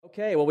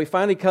Okay, well, we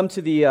finally come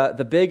to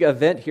the big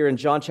event here in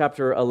John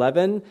chapter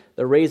 11,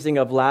 the raising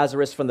of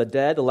Lazarus from the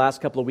dead. The last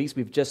couple of weeks,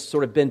 we've just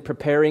sort of been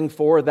preparing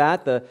for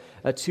that.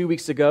 2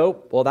 weeks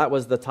ago, well, that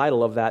was the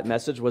title of that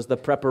message, was the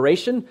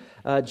preparation.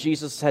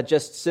 Jesus had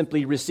just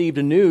simply received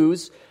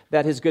news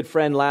that his good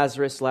friend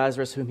Lazarus,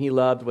 whom he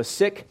loved, was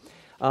sick.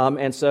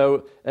 And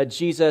so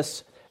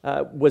Jesus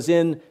was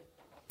in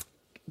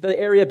the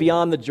area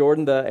beyond the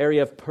Jordan, the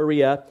area of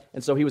Perea,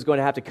 and so he was going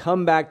to have to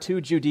come back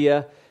to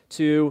Judea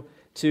to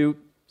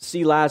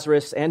see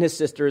Lazarus and his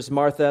sisters,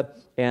 Martha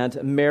and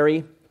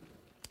Mary.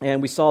 And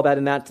we saw that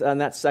in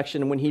that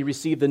section when he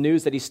received the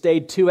news that he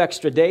stayed 2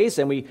 extra days.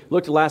 And we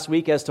looked last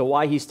week as to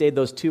why he stayed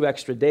those 2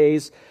 extra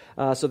days,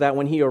 so that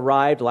when he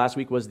arrived, last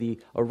week was the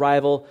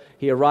arrival,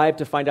 he arrived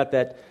to find out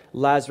that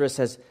Lazarus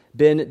has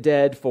been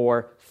dead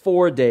for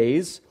 4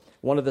 days.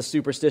 One of the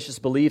superstitious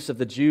beliefs of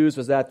the Jews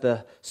was that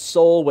the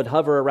soul would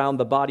hover around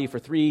the body for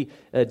 3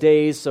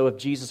 days. So if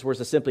Jesus were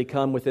to simply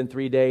come within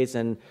 3 days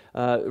and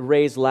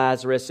raise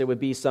Lazarus, it would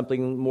be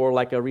something more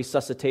like a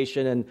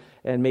resuscitation,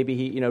 and maybe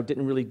he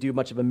didn't really do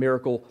much of a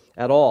miracle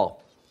at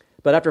all.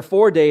 But after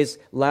 4 days,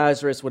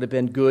 Lazarus would have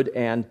been good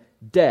and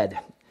dead.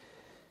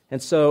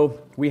 And so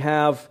we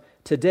have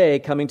today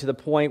coming to the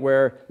point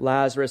where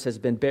Lazarus has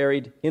been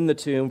buried in the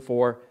tomb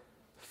for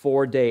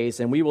 4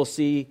 days, and we will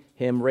see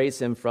him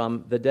raise him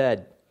from the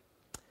dead.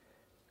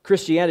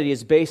 Christianity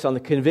is based on the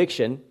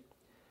conviction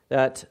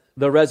that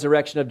the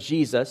resurrection of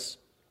Jesus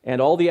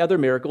and all the other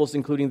miracles,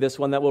 including this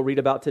one that we'll read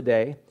about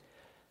today,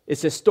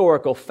 is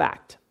historical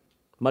fact,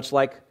 much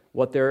like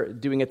what they're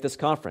doing at this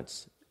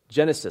conference.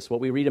 Genesis, what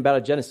we read about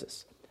at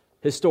Genesis,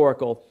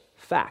 historical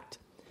fact.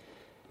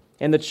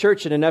 And the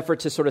church, in an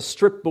effort to sort of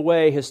strip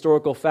away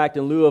historical fact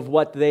in lieu of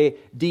what they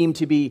deem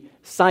to be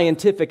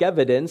scientific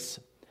evidence,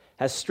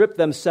 has stripped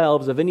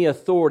themselves of any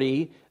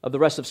authority of the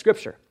rest of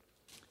Scripture.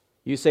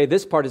 You say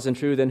this part isn't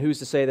true, then who's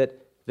to say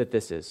that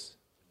this is?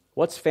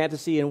 What's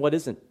fantasy and what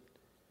isn't?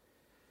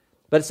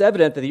 But it's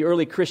evident that the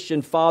early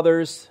Christian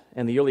fathers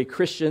and the early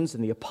Christians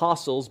and the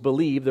apostles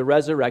believed the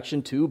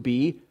resurrection to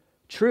be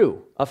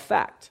true, a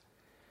fact.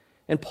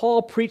 And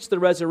Paul preached the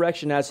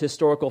resurrection as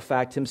historical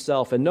fact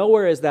himself, and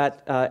nowhere is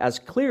that as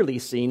clearly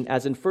seen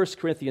as in 1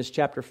 Corinthians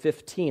chapter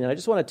 15. And I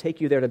just want to take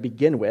you there to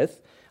begin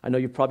with. I know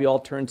you've probably all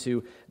turned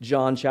to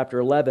John chapter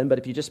 11, but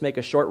if you just make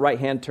a short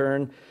right-hand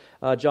turn,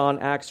 John,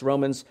 Acts,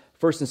 Romans,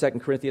 1st and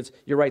 2nd Corinthians,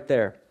 you're right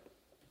there.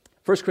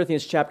 1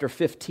 Corinthians chapter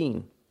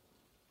 15.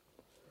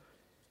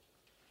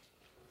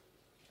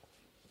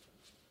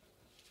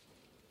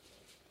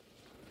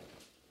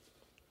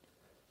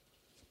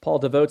 Paul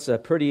devotes a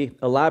pretty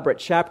elaborate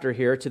chapter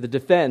here to the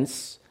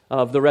defense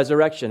of the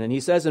resurrection. And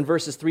he says in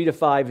verses 3 to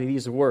 5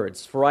 these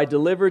words, "For I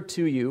delivered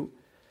to you,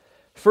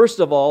 first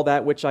of all,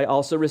 that which I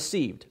also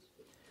received,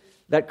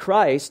 that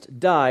Christ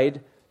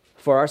died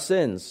for our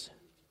sins,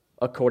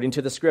 according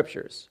to the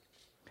Scriptures,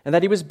 and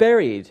that he was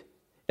buried,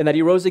 and that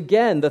he rose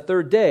again the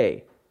 3rd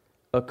day,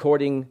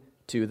 according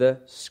to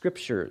the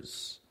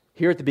Scriptures."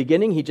 Here at the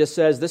beginning, he just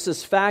says, this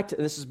is fact,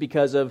 and this is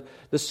because of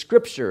the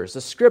Scriptures.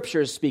 The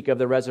Scriptures speak of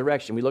the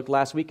resurrection. We looked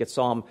last week at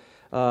Psalm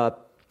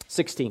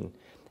 16,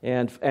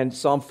 and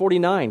Psalm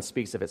 49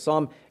 speaks of it.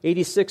 Psalm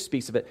 86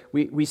 speaks of it.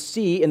 We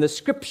see in the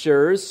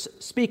Scriptures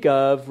speak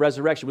of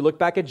resurrection. We look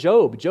back at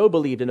Job. Job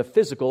believed in a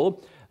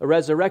physical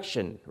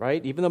resurrection,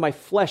 right? Even though my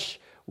flesh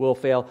will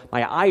fail,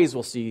 my eyes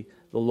will see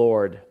the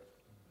Lord.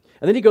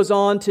 And then he goes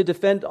on to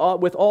defend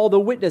with all the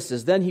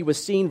witnesses. Then he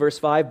was seen, verse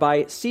 5,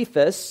 by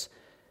Cephas,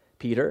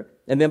 Peter,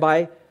 and then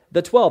by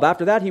the 12.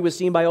 After that, he was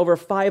seen by over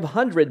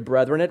 500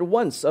 brethren at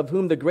once, of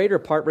whom the greater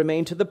part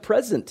remain to the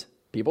present.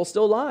 People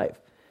still alive,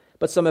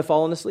 but some have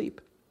fallen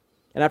asleep.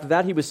 And after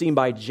that, he was seen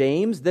by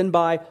James, then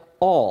by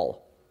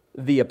all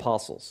the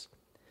apostles.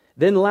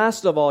 Then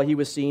last of all, he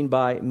was seen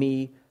by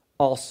me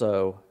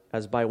also,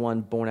 as by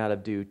one born out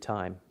of due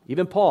time.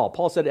 Even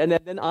Paul said, and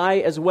then I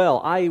as well,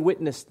 I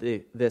witnessed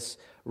this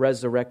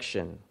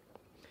resurrection.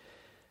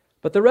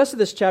 But the rest of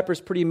this chapter is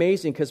pretty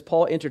amazing because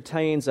Paul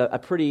entertains a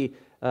pretty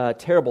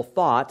terrible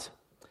thought.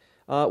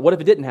 What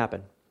if it didn't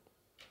happen?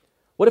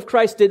 What if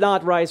Christ did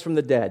not rise from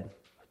the dead?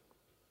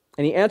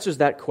 And he answers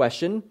that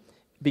question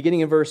beginning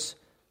in verse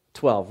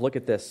 12. Look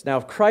at this. Now,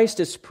 if Christ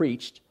is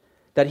preached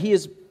that he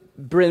has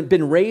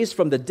been raised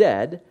from the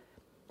dead,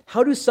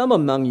 how do some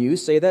among you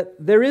say that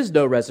there is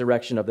no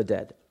resurrection of the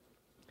dead?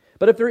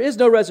 But if there is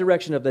no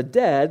resurrection of the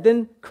dead,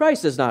 then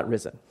Christ is not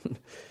risen.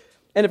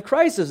 And if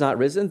Christ is not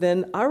risen,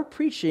 then our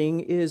preaching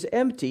is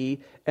empty,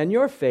 and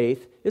your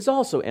faith is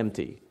also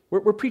empty.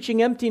 We're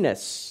preaching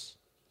emptiness.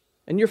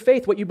 And your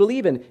faith, what you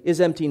believe in, is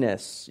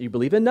emptiness. You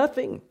believe in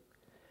nothing.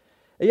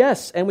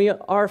 Yes, and we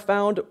are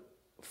found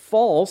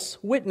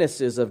false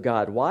witnesses of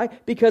God. Why?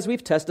 Because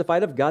we've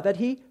testified of God that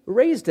he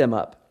raised him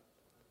up.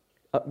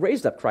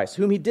 Raised up Christ,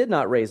 whom he did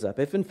not raise up,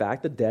 if in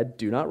fact the dead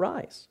do not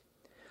rise.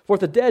 For if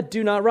the dead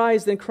do not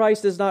rise, then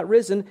Christ is not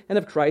risen. And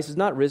if Christ is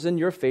not risen,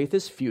 your faith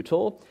is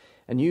futile,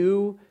 and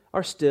you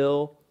are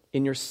still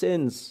in your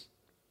sins.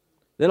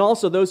 Then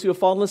also those who have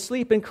fallen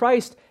asleep in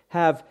Christ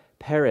have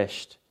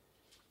perished.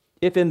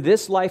 If in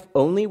this life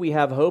only we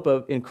have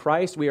hope in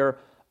Christ, we are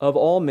of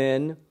all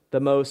men,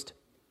 the most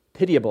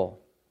pitiable.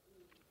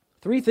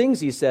 Three things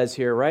he says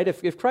here, right?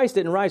 If Christ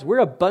didn't rise, we're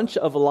a bunch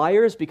of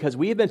liars because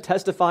we have been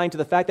testifying to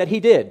the fact that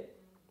he did.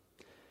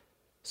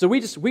 So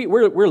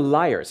we're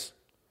liars.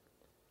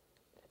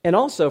 And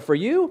also for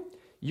you,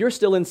 you're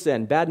still in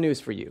sin. Bad news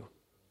for you.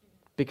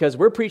 Because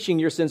we're preaching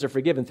your sins are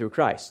forgiven through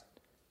Christ.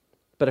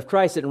 But if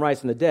Christ didn't rise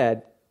from the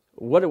dead,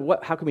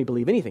 how can we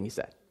believe anything he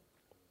said?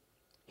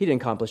 He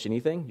didn't accomplish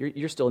anything.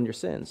 You're still in your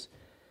sins.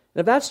 And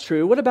if that's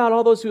true, what about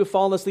all those who have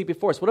fallen asleep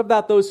before us? What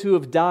about those who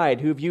have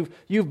died, who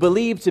you've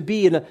believed to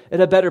be in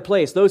a better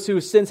place? Those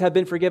whose sins have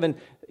been forgiven,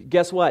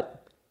 guess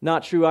what?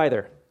 Not true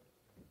either.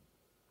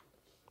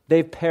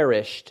 They've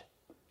perished.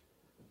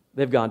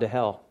 They've gone to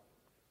hell.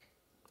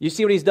 You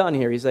see what he's done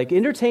here? He's like,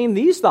 entertain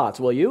these thoughts,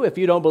 will you? If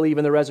you don't believe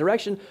in the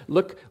resurrection,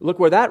 look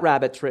where that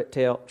rabbit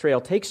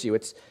trail takes you.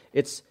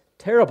 It's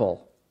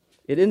terrible.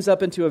 It ends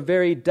up into a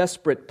very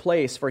desperate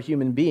place for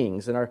human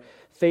beings, and our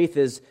faith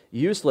is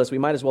useless. We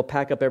might as well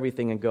pack up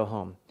everything and go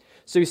home.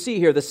 So you see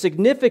here, the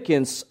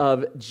significance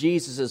of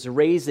Jesus'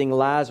 raising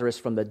Lazarus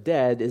from the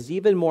dead is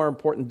even more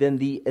important than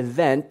the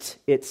event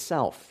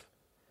itself.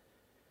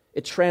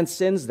 It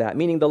transcends that,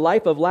 meaning the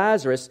life of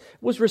Lazarus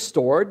was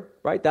restored,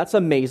 right? That's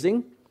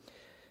amazing.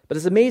 But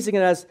as amazing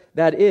as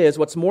that is,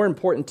 what's more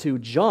important to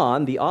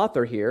John, the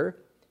author here,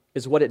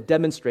 is what it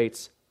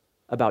demonstrates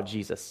about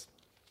Jesus.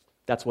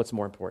 That's what's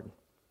more important.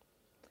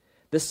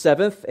 This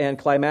seventh and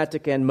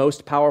climactic and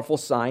most powerful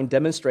sign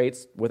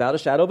demonstrates, without a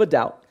shadow of a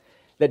doubt,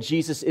 that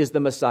Jesus is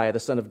the Messiah, the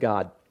Son of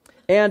God.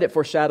 And it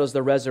foreshadows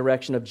the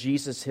resurrection of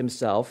Jesus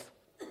himself.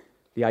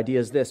 The idea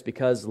is this: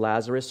 because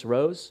Lazarus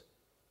rose,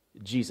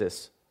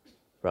 Jesus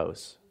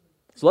rose.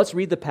 So let's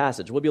read the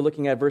passage. We'll be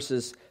looking at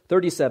verses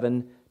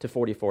 37 to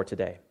 44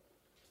 today.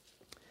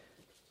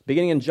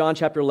 Beginning in John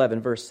chapter 11,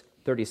 verse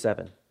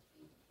 37.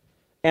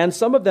 And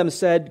some of them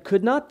said,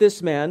 could not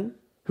this man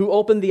who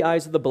opened the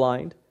eyes of the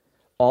blind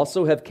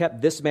also have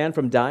kept this man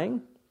from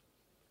dying?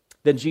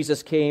 Then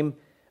Jesus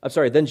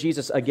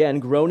again,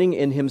 groaning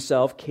in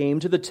himself, came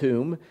to the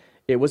tomb.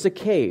 It was a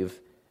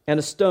cave, and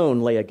a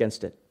stone lay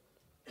against it.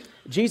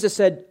 Jesus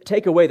said,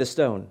 take away the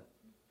stone.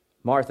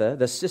 Martha,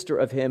 the sister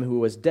of him who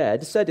was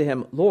dead, said to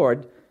him,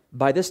 Lord,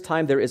 by this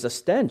time there is a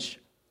stench,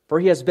 for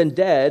he has been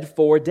dead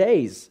 4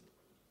 days.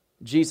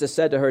 Jesus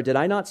said to her, did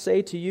I not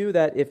say to you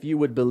that if you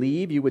would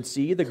believe, you would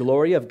see the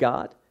glory of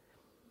God?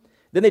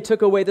 Then they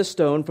took away the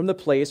stone from the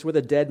place where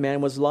the dead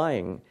man was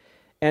lying.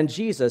 And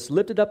Jesus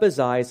lifted up his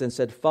eyes and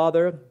said,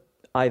 Father,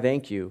 I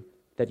thank you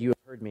that you have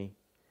heard me.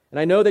 And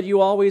I know that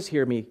you always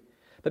hear me.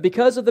 But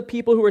because of the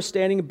people who are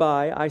standing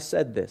by, I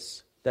said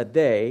this, that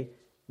they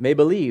may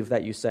believe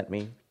that you sent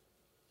me.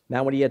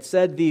 Now when he had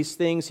said these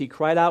things, he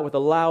cried out with a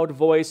loud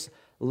voice,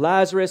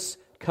 Lazarus,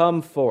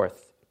 come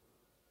forth.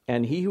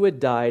 And he who had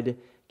died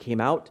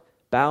came out,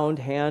 bound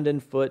hand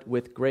and foot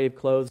with grave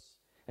clothes,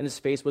 and his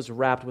face was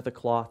wrapped with a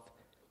cloth.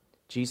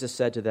 Jesus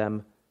said to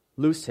them,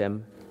 loose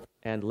him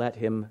and let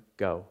him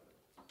go.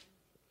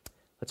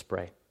 Let's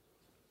pray.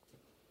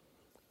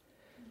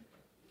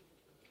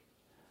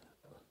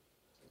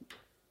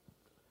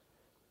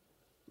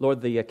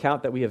 Lord, the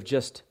account that we have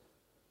just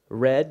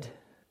read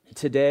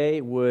today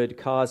would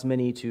cause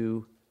many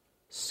to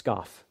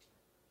scoff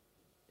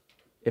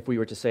if we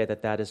were to say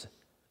that that is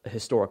a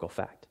historical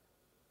fact.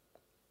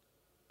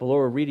 But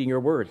Lord, we're reading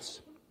your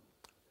words,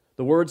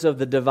 the words of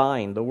the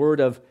divine, the word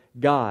of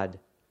God,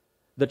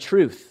 the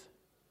truth.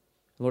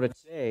 Lord,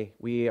 today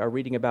we are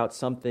reading about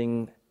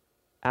something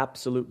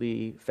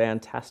absolutely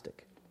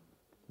fantastic,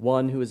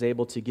 one who is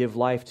able to give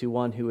life to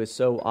one who is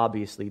so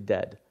obviously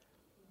dead.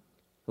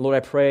 Lord, I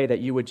pray that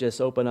you would just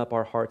open up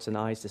our hearts and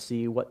eyes to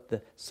see what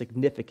the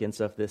significance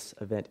of this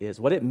event is,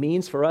 what it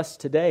means for us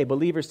today,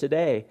 believers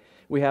today.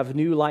 We have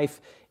new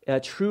life,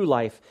 true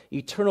life,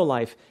 eternal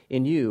life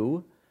in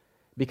you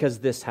because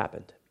this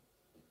happened.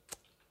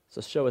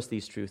 So show us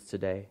these truths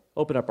today.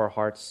 Open up our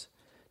hearts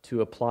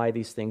to apply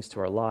these things to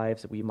our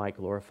lives that we might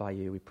glorify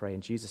you. We pray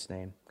in Jesus'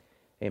 name.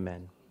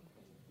 Amen.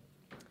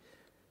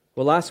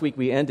 Well, last week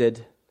we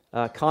ended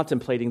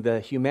contemplating the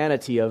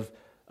humanity of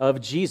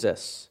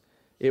Jesus.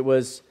 It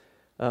was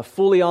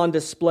fully on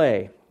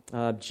display.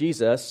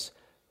 Jesus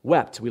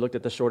wept. We looked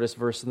at the shortest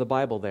verse in the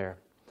Bible there.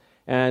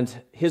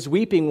 And his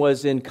weeping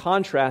was in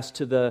contrast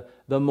to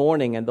the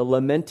mourning and the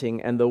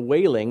lamenting and the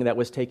wailing that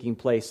was taking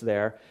place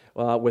there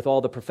with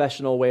all the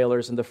professional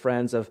wailers and the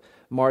friends of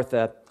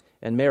Martha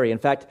and Mary. In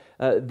fact,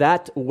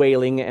 that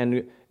wailing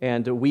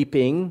and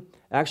weeping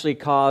actually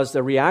caused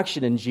a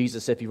reaction in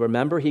Jesus, if you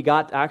remember. He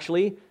got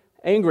actually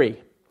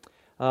angry,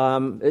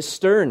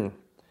 stern,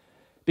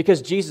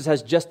 because Jesus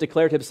has just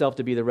declared himself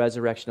to be the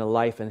resurrection of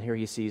life, and here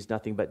he sees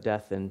nothing but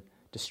death and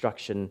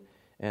destruction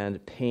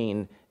and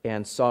pain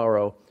and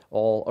sorrow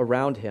all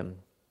around him.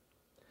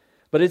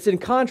 But it's in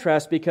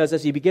contrast because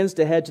as he begins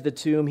to head to the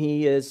tomb,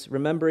 he is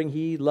remembering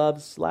he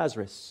loves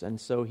Lazarus, and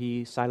so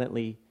he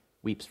silently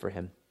weeps for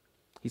him.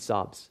 He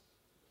sobs.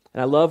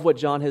 And I love what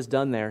John has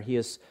done there. He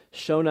has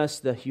shown us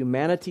the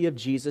humanity of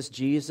Jesus,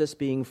 Jesus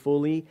being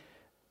fully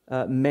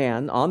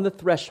man on the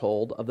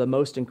threshold of the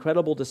most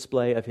incredible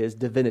display of his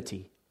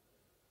divinity.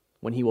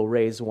 when he will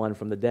raise one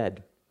from the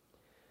dead.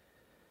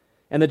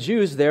 And the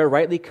Jews there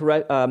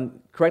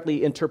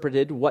correctly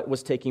interpreted what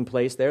was taking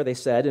place there. They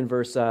said in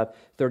verse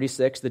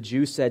 36, the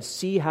Jews said,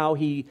 "See how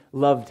he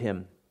loved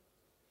him."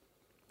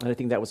 And I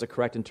think that was a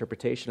correct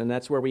interpretation, and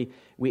that's where we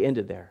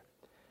ended there.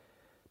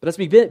 But as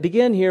we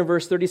begin here in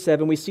verse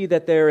 37, we see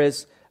that there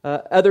is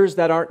others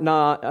that are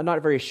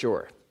not very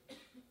sure.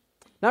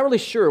 Not really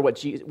sure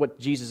what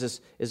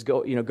Jesus is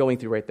going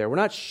through right there. We're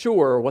not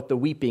sure what the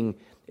weeping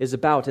is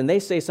about, and they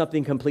say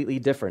something completely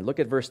different. Look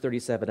at verse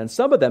 37. And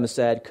some of them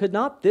said, "Could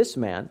not this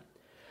man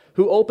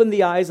who opened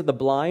the eyes of the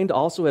blind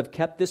also have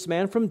kept this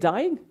man from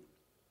dying?"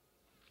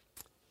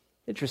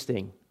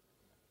 Interesting.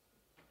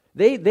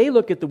 They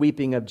look at the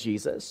weeping of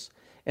Jesus,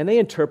 and they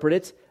interpret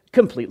it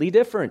completely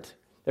different.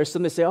 There's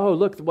some that say, "Oh,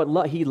 look,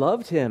 he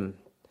loved him."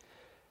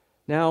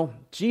 Now,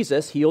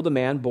 Jesus healed a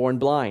man born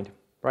blind,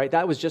 right?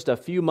 That was just a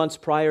few months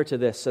prior to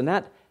this, and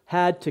that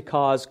had to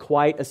cause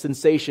quite a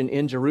sensation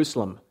in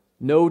Jerusalem.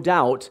 No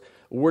doubt,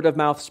 word of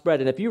mouth spread.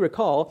 And if you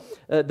recall,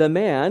 the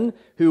man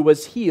who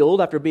was healed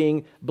after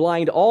being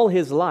blind all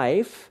his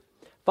life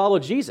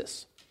followed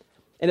Jesus.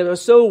 And it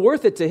was so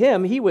worth it to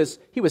him, he was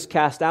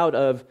cast out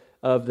of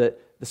the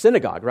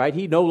synagogue, right?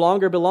 He no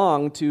longer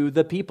belonged to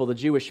the people, the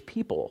Jewish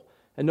people.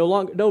 And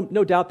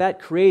no doubt that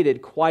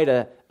created quite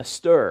a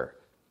stir.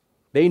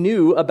 They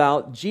knew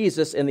about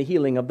Jesus and the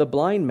healing of the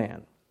blind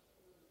man.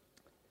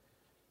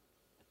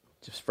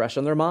 Just fresh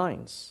on their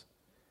minds.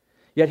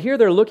 Yet here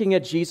they're looking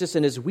at Jesus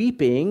and his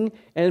weeping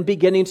and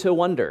beginning to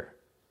wonder,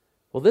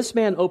 well, this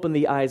man opened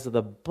the eyes of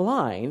the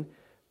blind,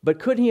 but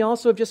couldn't he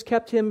also have just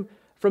kept him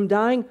from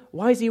dying?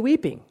 Why is he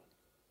weeping?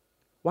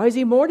 Why is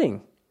he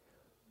mourning?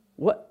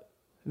 What?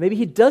 Maybe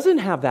he doesn't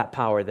have that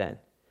power then.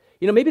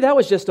 Maybe that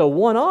was just a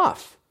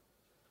one-off.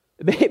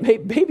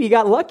 Maybe he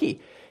got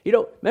lucky.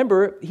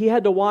 Remember, he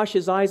had to wash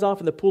his eyes off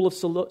in the pool of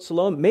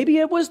Siloam. Maybe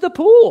it was the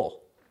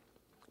pool.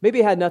 Maybe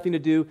it had nothing to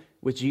do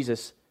with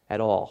Jesus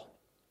at all.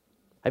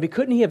 I mean,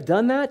 couldn't he have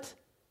done that?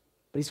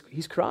 But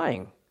he's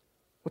crying.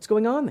 What's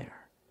going on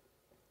there?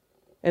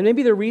 And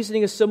maybe the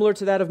reasoning is similar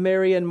to that of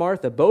Mary and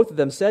Martha. Both of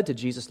them said to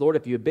Jesus, "Lord,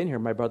 if you had been here,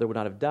 my brother would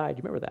not have died."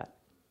 You remember that?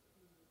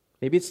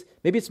 Maybe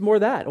it's more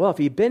that. Well, if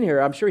he'd been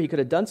here, I'm sure he could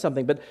have done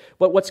something. But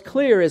what's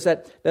clear is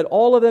that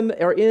all of them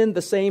are in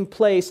the same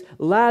place.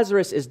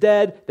 Lazarus is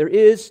dead. There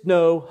is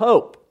no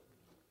hope.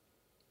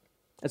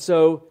 And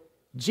so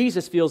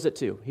Jesus feels it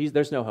too.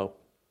 There's no hope.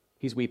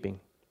 He's weeping.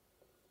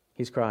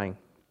 He's crying.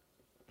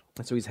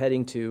 And so he's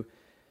heading to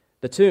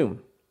the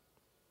tomb.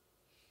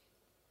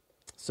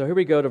 So here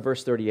we go to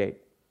verse 38.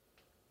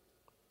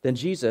 Then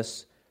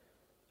Jesus,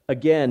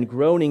 again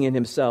groaning in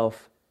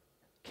himself,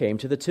 came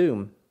to the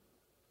tomb.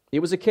 It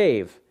was a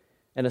cave,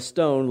 and a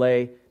stone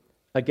lay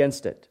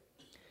against it.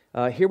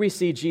 Here we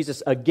see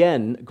Jesus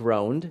again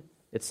groaned.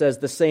 It says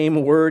the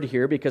same word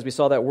here because we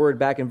saw that word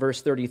back in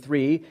verse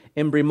 33.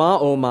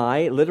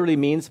 Embrymaomai literally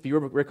means, if you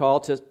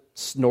recall, to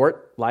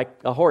snort like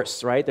a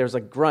horse, right? There's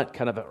a grunt,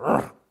 kind of a...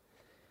 Rrr.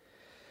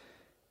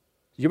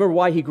 Do you remember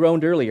why he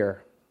groaned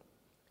earlier?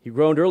 He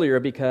groaned earlier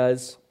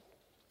because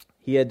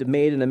he had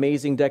made an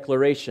amazing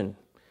declaration,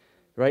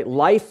 right?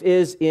 Life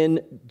is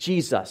in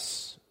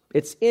Jesus.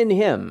 It's in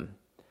him.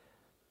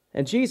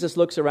 And Jesus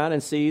looks around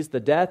and sees the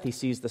death, he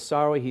sees the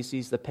sorrow, he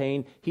sees the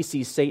pain, he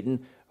sees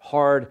Satan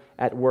hard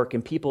at work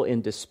and people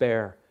in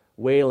despair,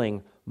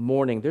 wailing,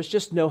 mourning. There's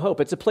just no hope.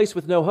 It's a place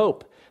with no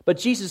hope. But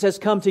Jesus has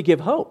come to give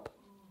hope.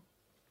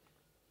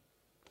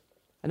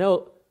 I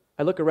know,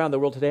 I look around the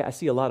world today, I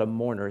see a lot of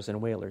mourners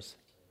and wailers.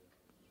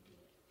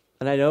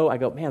 And I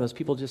go, man, those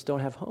people just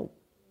don't have hope.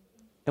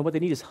 And what they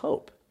need is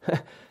hope.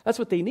 That's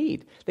what they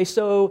need. They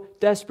so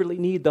desperately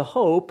need the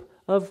hope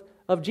of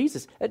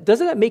Jesus.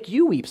 Doesn't that make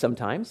you weep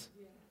sometimes?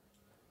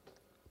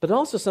 But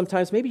also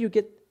sometimes maybe you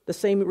get the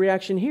same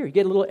reaction here. You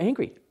get a little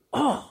angry.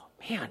 Oh,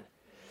 man.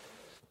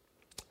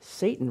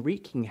 Satan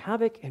wreaking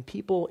havoc and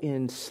people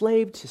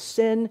enslaved to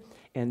sin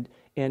and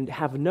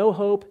have no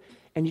hope,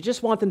 and you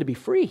just want them to be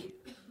free.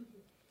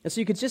 And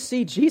so you could just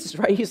see Jesus,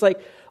 right? He's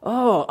like,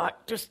 it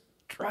just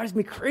drives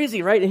me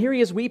crazy, right? And here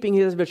he is weeping. He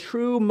has a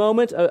true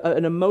moment,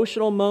 an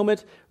emotional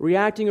moment,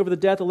 reacting over the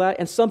death of that.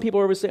 And some people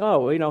are saying,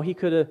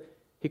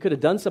 he could have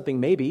done something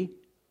maybe.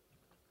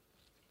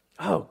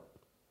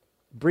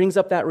 Brings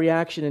up that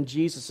reaction in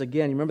Jesus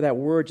again. You remember that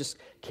word just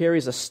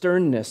carries a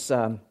sternness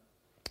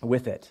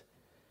with it.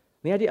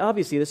 The idea,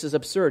 obviously, this is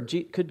absurd.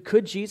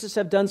 Could Jesus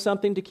have done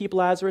something to keep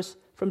Lazarus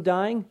from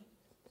dying?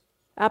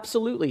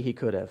 Absolutely, he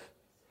could have.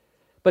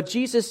 But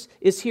Jesus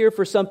is here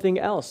for something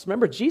else.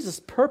 Remember, Jesus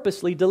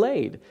purposely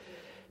delayed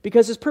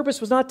because his purpose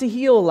was not to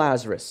heal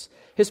Lazarus.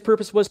 His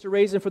purpose was to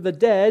raise him from the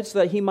dead so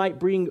that he might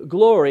bring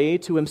glory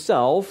to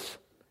himself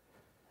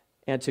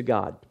and to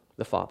God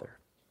the Father.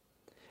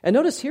 And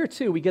notice here,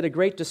 too, we get a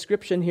great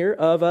description here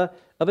of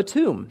a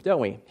tomb,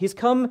 don't we? He's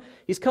come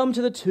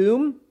to the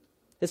tomb.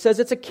 It says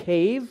it's a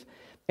cave,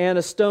 and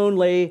a stone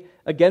lay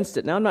against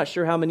it. Now, I'm not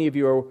sure how many of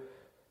you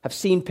have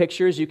seen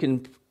pictures. You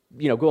can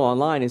go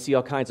online and see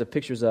all kinds of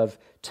pictures of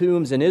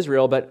tombs in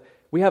Israel, but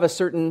we have a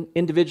certain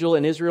individual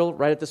in Israel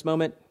right at this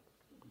moment,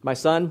 my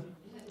son.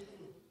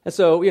 And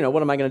so,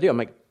 what am I going to do? I'm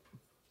like,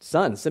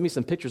 son, send me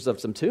some pictures of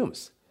some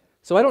tombs.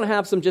 So I don't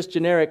have some just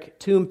generic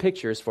tomb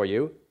pictures for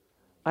you.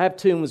 I have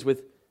tombs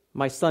with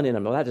my son in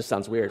them. Well, that just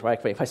sounds weird,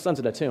 right? Wait, my son's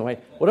in a tomb. Wait,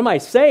 what am I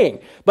saying?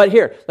 But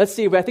here, let's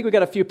see. I think we've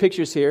got a few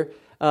pictures here.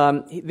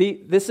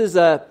 This is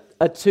a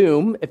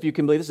tomb, if you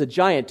can believe. This is a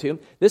giant tomb.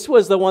 This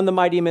was the one the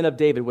mighty men of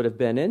David would have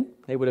been in.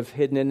 They would have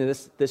hidden in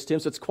this tomb.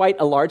 So it's quite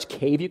a large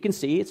cave, you can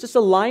see. It's just a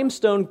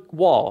limestone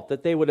wall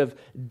that they would have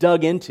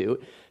dug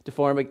into to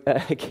form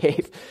a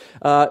cave.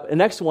 The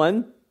next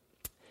one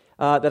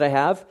that I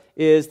have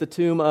is the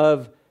tomb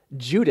of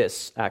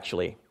Judas,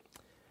 actually.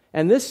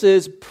 And this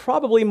is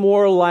probably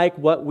more like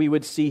what we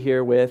would see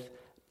here with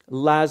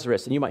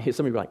Lazarus. And you might hear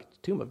somebody be like,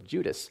 tomb of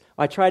Judas.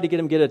 I tried to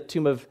get a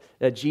tomb of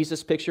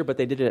Jesus picture, but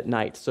they did it at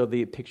night, so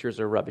the pictures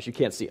are rubbish. You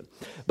can't see them.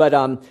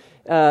 But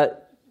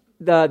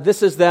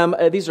this is them.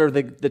 These are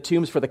the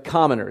tombs for the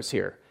commoners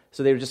here.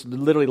 So they would just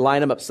literally line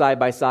them up side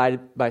by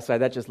side.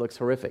 That just looks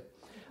horrific.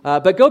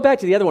 But go back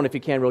to the other one if you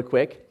can real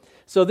quick.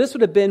 So this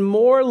would have been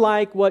more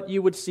like what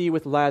you would see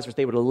with Lazarus.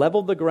 They would have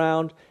leveled the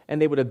ground,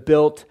 and they would have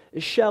built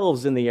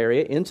shelves in the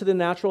area into the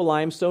natural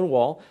limestone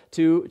wall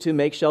to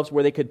make shelves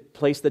where they could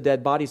place the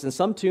dead bodies. And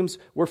some tombs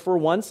were for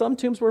one, some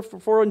tombs were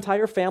for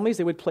entire families.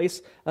 They would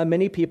place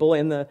many people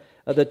in the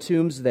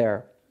tombs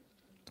there.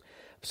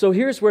 So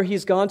here's where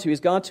he's gone to. He's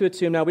gone to a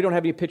tomb. Now, we don't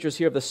have any pictures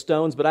here of the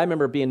stones, but I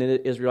remember being in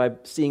Israel,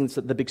 seeing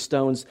the big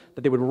stones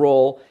that they would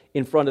roll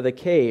in front of the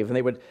cave, and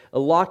they would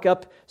lock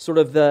up sort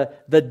of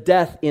the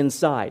death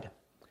inside,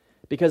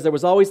 because there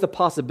was always the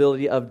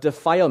possibility of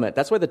defilement.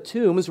 That's why the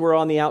tombs were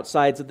on the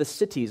outsides of the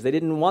cities. They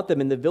didn't want them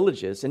in the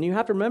villages. And you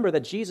have to remember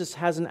that Jesus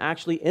hasn't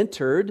actually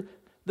entered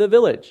the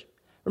village.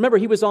 Remember,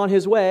 he was on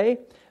his way.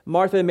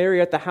 Martha and Mary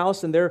are at the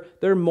house, and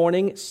they're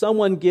mourning.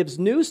 Someone gives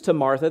news to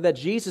Martha that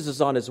Jesus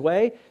is on his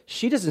way.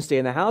 She doesn't stay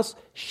in the house.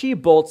 She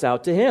bolts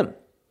out to him.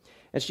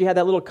 And she had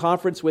that little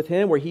conference with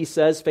him where he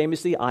says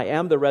famously, I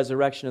am the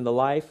resurrection and the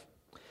life.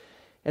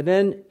 And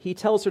then he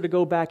tells her to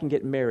go back and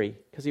get Mary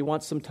because he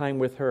wants some time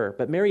with her.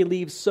 But Mary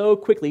leaves so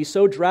quickly,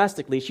 so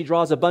drastically, she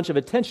draws a bunch of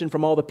attention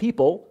from all the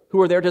people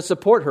who are there to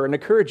support her and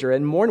encourage her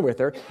and mourn with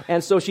her.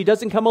 And so she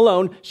doesn't come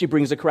alone, she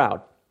brings a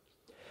crowd.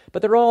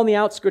 But they're all on the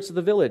outskirts of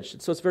the village.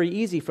 So it's very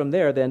easy from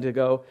there then to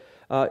go,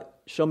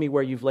 show me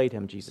where you've laid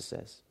him, Jesus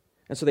says.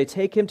 And so they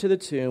take him to the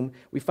tomb.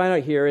 We find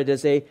out here it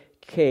is a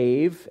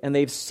cave, and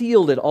they've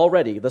sealed it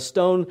already. The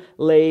stone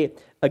lay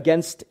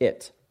against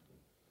it.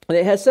 And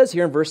it says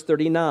here in verse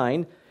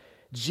 39,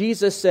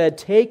 Jesus said,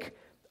 take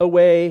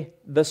away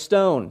the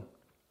stone.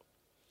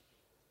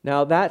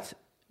 Now that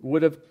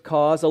would have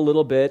caused a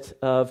little bit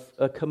of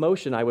a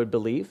commotion, I would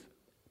believe,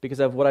 because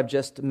of what I've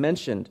just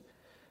mentioned.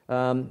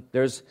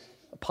 There's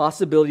a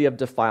possibility of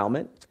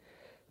defilement.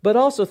 But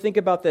also think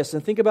about this,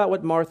 and think about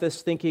what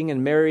Martha's thinking,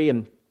 and Mary,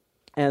 and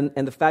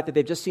the fact that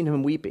they've just seen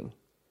him weeping.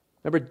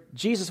 Remember,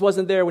 Jesus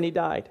wasn't there when he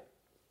died.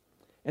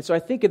 And so I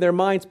think in their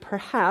minds,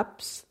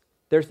 perhaps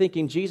they're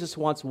thinking Jesus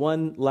wants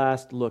one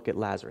last look at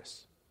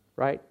Lazarus,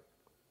 right?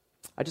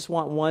 I just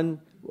want one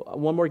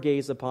more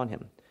gaze upon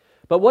him.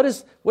 But what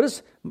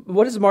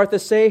does Martha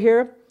say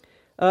here?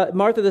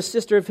 Martha, the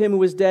sister of him who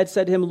was dead,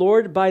 said to him,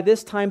 Lord, by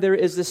this time there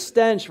is a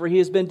stench, for he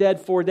has been dead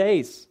 4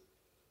 days.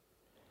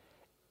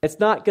 It's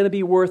not going to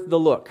be worth the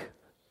look.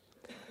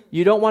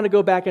 You don't want to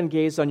go back and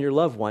gaze on your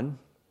loved one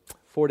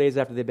 4 days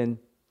after they've been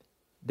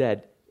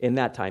dead in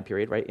that time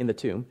period, right, in the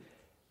tomb.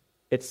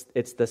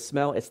 It's the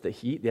smell, it's the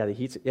heat, the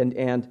heat,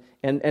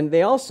 and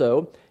they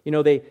also,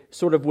 they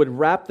sort of would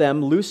wrap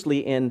them loosely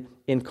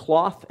in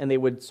cloth, and they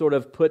would sort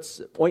of put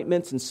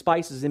ointments and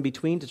spices in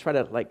between to try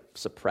to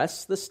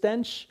suppress the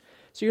stench.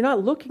 So you're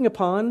not looking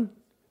upon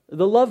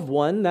the loved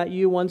one that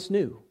you once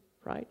knew,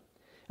 right?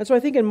 And so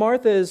I think in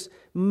Martha's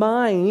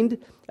mind,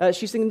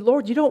 she's thinking,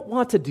 Lord, you don't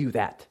want to do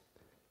that.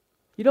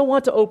 You don't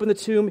want to open the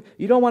tomb.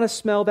 You don't want to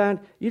smell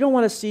that. You don't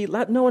want to see,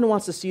 no one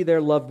wants to see their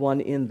loved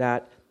one in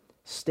that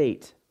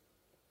state.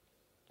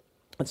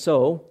 And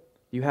so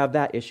you have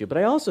that issue. But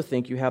I also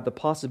think you have the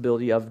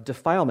possibility of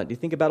defilement. You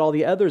think about all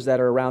the others that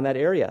are around that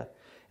area.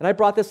 And I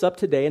brought this up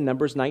today in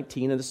Numbers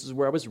 19, and this is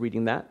where I was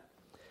reading that.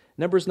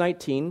 Numbers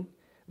 19,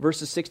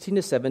 verses 16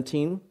 to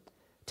 17,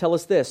 tell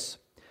us this.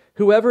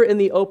 Whoever in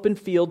the open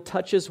field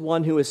touches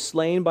one who is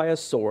slain by a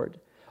sword,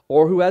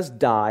 or who has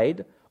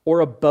died,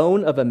 or a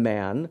bone of a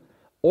man,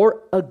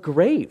 or a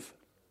grave,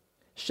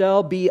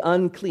 shall be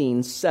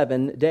unclean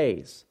 7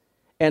 days.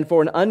 And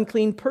for an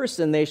unclean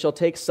person, they shall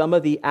take some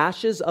of the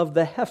ashes of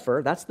the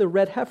heifer, that's the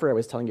red heifer I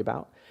was telling you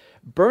about,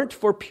 burnt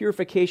for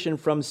purification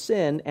from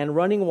sin, and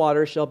running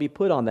water shall be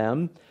put on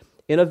them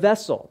in a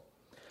vessel.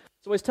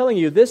 So I was telling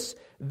you, this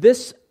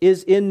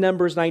is in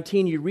Numbers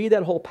 19. You read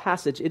that whole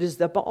passage, it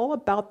is all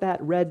about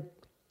that red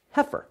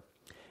heifer.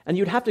 And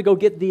you'd have to go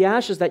get the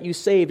ashes that you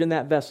saved in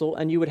that vessel,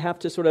 and you would have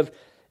to sort of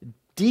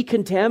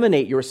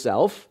decontaminate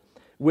yourself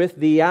with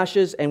the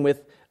ashes and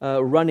with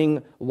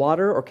running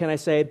water, or can I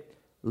say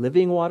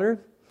living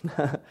water,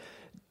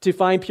 to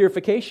find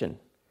purification.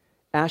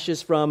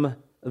 Ashes from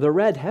the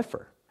red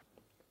heifer.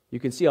 You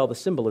can see all the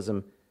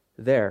symbolism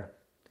there.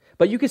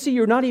 But you can see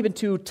you're not even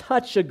to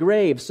touch a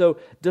grave, so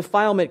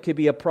defilement could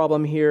be a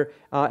problem here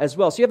as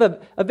well. So you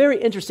have a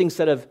very interesting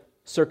set of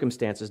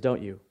circumstances,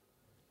 don't you?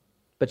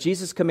 But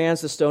Jesus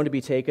commands the stone to be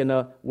taken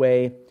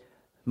away.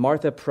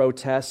 Martha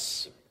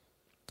protests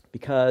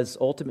because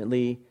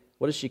ultimately,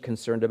 what is she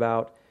concerned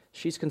about?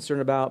 She's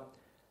concerned about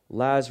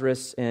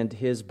Lazarus and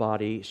his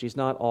body. She's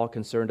not all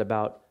concerned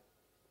about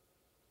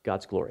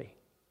God's glory.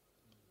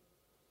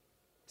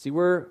 See,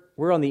 we're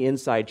on the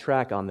inside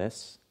track on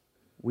this.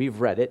 We've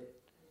read it.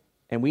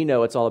 And we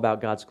know it's all about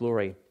God's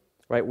glory,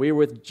 right? We were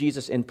with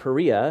Jesus in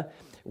Perea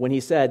when he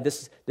said,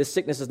 this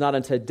sickness is not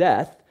unto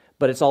death,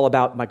 but it's all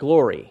about my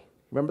glory.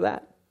 Remember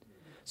that?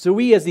 So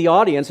we as the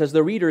audience, as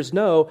the readers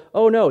know,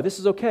 oh no, this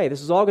is okay.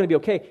 This is all going to be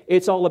okay.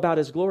 It's all about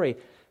his glory.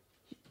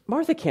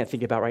 Martha can't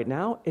think about right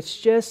now. It's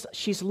just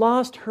she's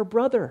lost her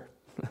brother.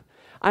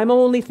 I'm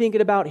only thinking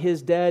about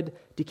his dead,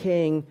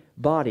 decaying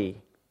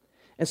body.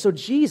 And so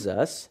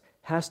Jesus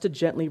has to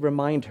gently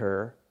remind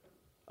her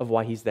of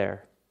why he's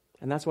there.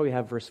 And that's why we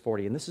have verse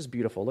 40. And this is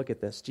beautiful. Look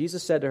at this.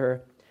 Jesus said to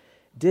her,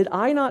 "Did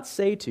I not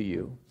say to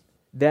you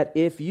that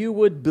if you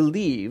would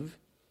believe,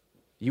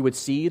 you would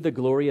see the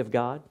glory of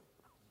God?"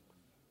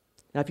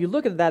 Now, if you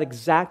look at that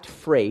exact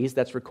phrase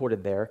that's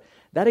recorded there,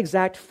 that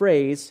exact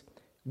phrase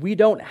we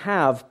don't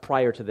have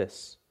prior to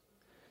this.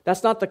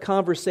 That's not the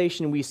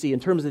conversation we see in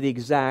terms of the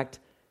exact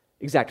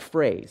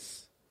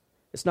phrase.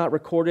 It's not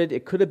recorded.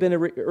 It could have been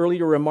an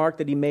earlier remark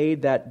that he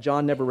made that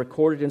John never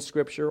recorded in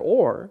Scripture,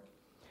 or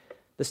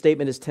the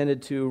statement is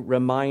tended to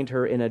remind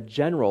her in a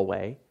general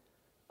way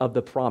of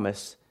the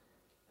promise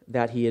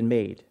that he had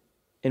made.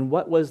 And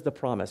what was the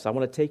promise? I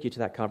want to take you to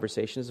that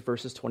conversation. It's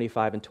verses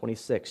 25 and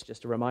 26,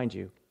 just to remind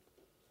you.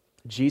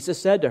 Jesus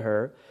said to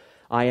her,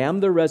 "I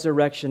am the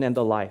resurrection and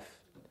the life.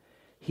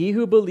 He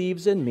who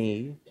believes in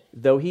me,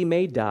 though he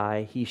may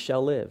die, he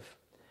shall live.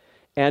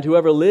 And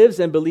whoever lives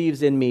and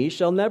believes in me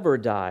shall never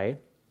die.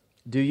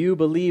 Do you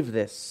believe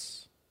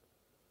this?"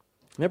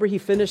 Remember, he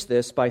finished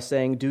this by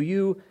saying, "Do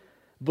you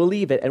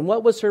believe it?" And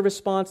what was her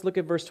response? Look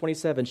at verse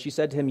 27. She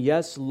said to him,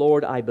 "Yes,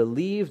 Lord, I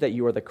believe that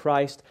you are the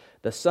Christ,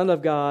 the Son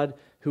of God,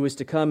 who is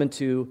to come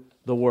into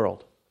the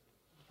world."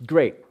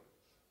 Great.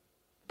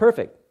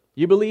 Perfect.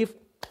 You believe?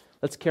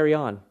 Let's carry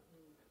on.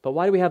 But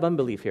why do we have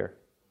unbelief here?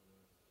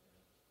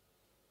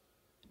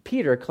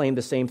 Peter claimed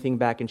the same thing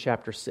back in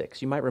chapter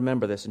 6. You might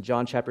remember this. In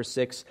John chapter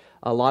 6,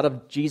 a lot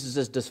of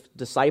Jesus'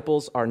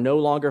 disciples are no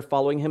longer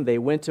following him. They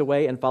went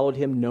away and followed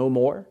him no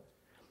more.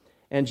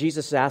 And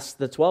Jesus asked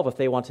the 12 if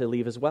they want to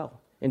leave as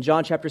well. In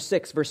John chapter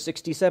 6, verse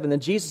 67,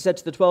 then Jesus said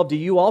to the 12, "Do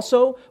you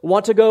also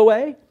want to go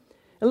away?"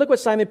 And look what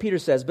Simon Peter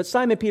says. But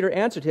Simon Peter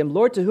answered him,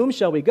 "Lord, to whom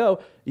shall we go?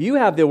 You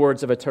have the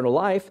words of eternal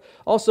life.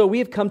 Also, we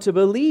have come to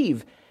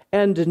believe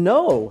and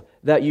know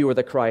that you are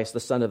the Christ, the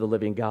Son of the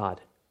living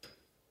God."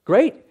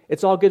 Great.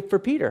 It's all good for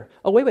Peter.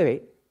 Oh,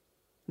 wait.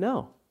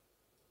 No.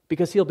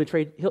 Because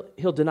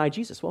he'll deny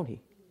Jesus, won't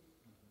he?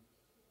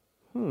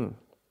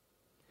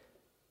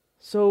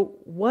 So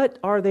what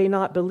are they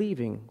not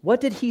believing? What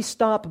did he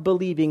stop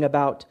believing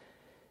about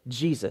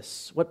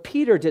Jesus? What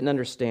Peter didn't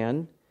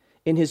understand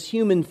in his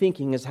human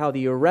thinking is how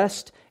the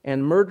arrest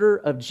and murder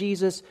of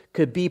Jesus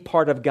could be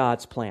part of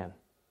God's plan,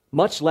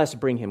 much less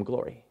bring him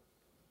glory.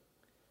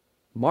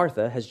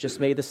 Martha has just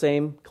made the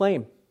same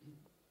claim.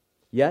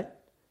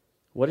 Yet,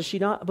 what is she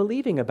not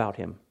believing about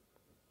him?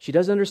 She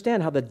doesn't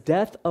understand how the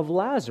death of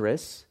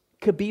Lazarus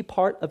could be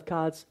part of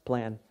God's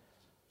plan,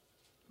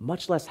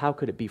 much less how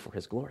could it be for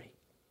his glory.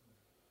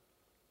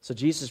 So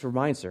Jesus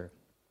reminds her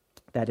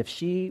that if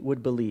she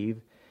would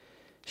believe,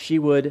 she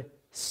would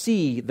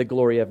see the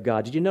glory of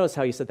God. Did you notice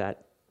how he said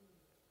that?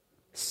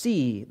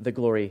 See the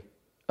glory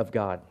of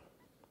God.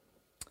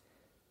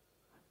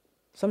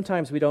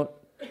 Sometimes we don't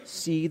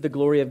see the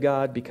glory of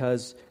God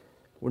because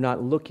we're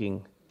not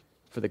looking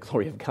for the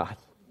glory of God.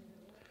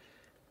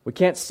 We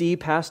can't see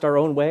past our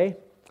own way.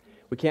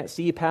 We can't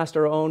see past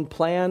our own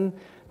plan,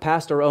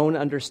 past our own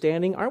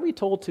understanding. Aren't we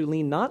told to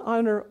lean not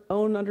on our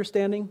own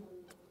understanding?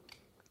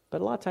 But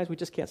a lot of times we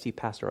just can't see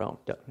past our own.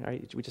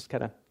 Right? We just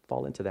kind of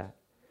fall into that.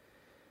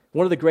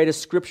 One of the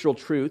greatest scriptural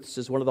truths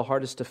is one of the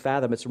hardest to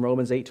fathom. It's from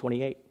Romans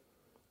 8:28.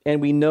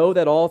 "And we know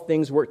that all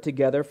things work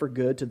together for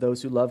good to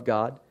those who love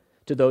God,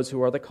 to those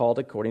who are the called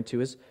according to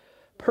his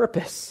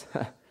purpose."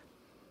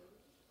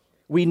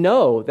 We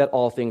know that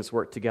all things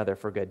work together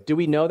for good. Do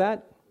we know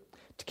that?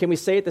 Can we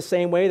say it the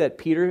same way that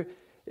Peter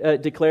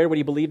declared what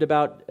he believed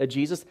about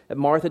Jesus, that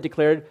Martha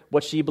declared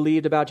what she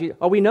believed about Jesus?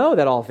 Oh, we know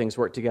that all things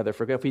work together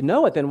for good. If we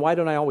know it, then why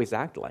don't I always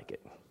act like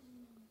it?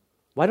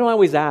 Why don't I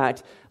always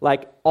act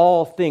like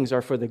all things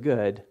are for the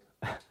good?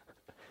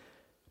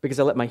 Because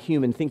I let my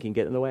human thinking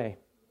get in the way.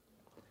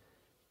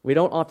 We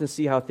don't often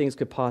see how things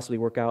could possibly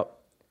work out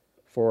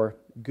for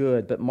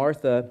good, but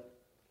Martha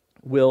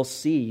will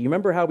see. You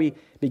remember how we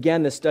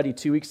began this study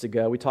 2 weeks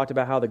ago? We talked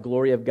about how the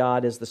glory of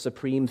God is the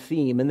supreme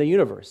theme in the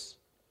universe.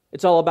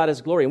 It's all about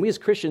his glory, and we as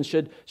Christians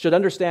should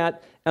understand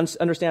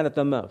it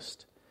the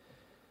most.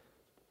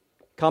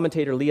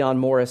 Commentator Leon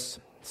Morris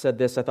said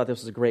this. I thought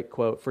this was a great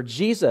quote. "For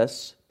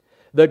Jesus,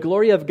 the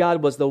glory of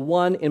God was the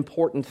one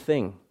important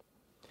thing.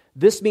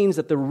 This means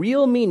that the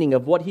real meaning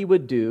of what he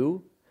would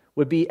do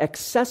would be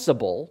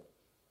accessible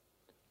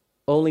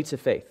only to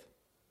faith.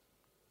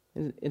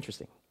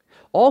 Interesting.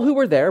 All who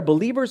were there,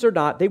 believers or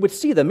not, they would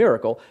see the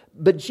miracle,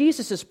 but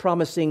Jesus is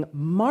promising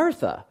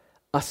Martha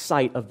a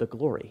sight of the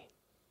glory.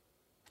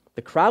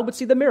 The crowd would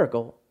see the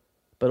miracle,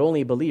 but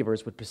only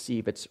believers would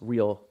perceive its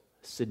real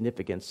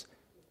significance,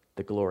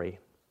 the glory.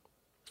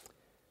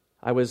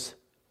 I was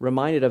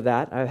reminded of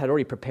that. I had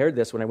already prepared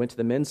this when I went to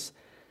the men's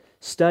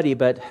study,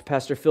 but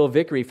Pastor Phil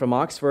Vickery from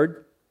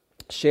Oxford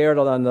shared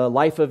on the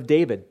life of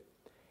David.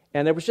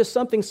 And there was just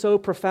something so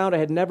profound I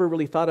had never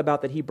really thought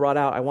about that he brought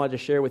out I wanted to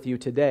share with you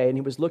today. And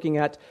he was looking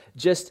at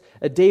just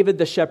David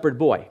the shepherd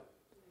boy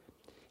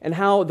and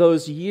how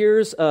those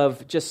years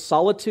of just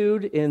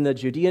solitude in the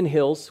Judean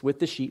hills with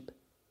the sheep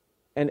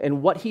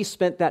and what he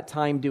spent that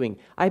time doing.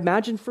 I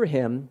imagine for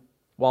him,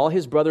 while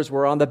his brothers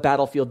were on the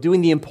battlefield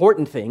doing the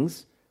important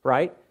things,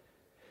 right?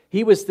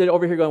 He was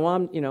over here going,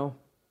 well,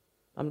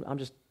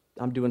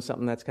 I'm doing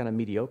something that's kind of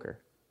mediocre.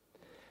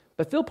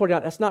 But Phil pointed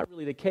out that's not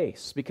really the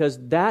case, because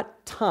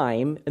that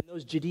time in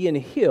those Judean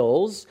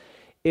hills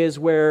is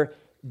where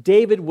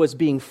David was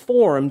being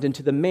formed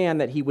into the man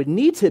that he would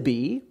need to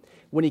be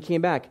when he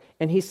came back.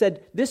 And he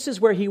said this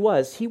is where he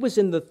was. He was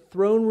in the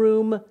throne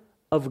room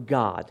of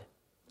God.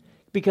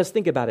 Because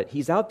think about it.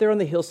 He's out there on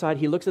the hillside.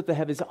 He looks at the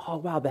heavens. Oh,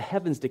 wow, the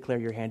heavens declare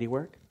your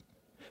handiwork.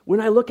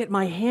 When I look at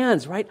my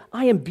hands, right,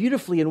 I am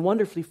beautifully and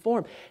wonderfully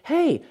formed.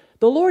 Hey,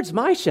 the Lord's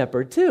my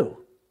shepherd too.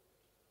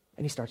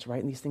 And he starts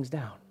writing these things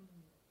down.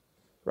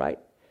 Right?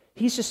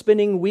 He's just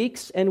spending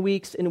weeks and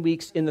weeks and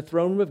weeks in the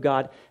throne room of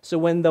God. So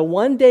when the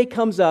one day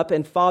comes up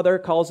and Father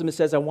calls him and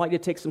says, I want you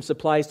to take some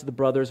supplies to the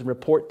brothers and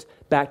report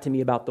back to me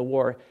about the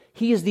war,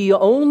 he is the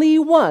only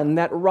one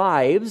that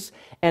arrives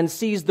and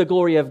sees the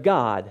glory of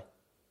God.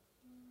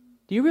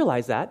 Do you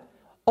realize that?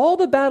 All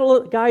the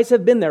battle guys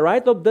have been there,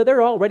 right?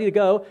 They're all ready to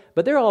go,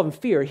 but they're all in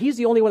fear. He's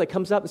the only one that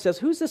comes up and says,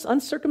 who's this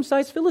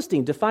uncircumcised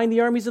Philistine defying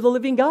the armies of the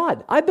living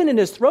God? I've been in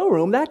his throne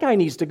room. That guy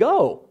needs to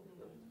go.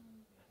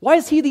 Why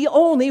is he the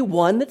only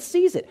one that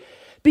sees it?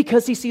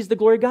 Because he sees the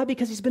glory of God,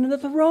 because he's been in the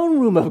throne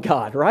room of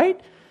God, right?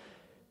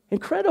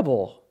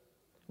 Incredible.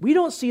 We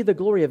don't see the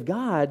glory of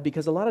God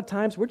because a lot of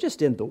times we're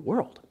just in the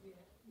world.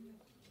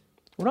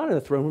 We're not in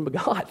the throne room of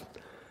God.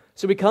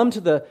 So we come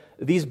to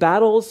these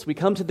battles, we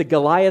come to the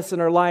Goliaths in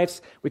our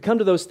lives, we come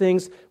to those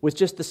things with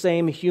just the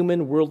same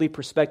human, worldly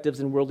perspectives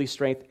and worldly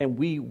strength, and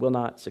we will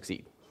not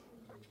succeed.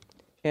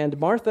 And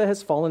Martha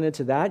has fallen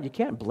into that. You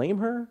can't blame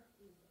her.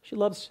 She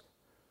loves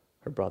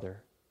her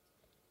brother.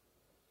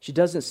 She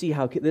doesn't see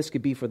how this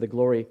could be for the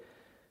glory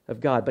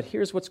of God. But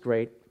here's what's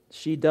great.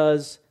 She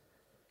does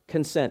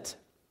consent.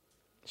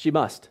 She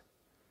must.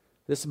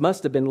 This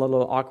must have been a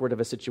little awkward of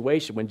a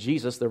situation when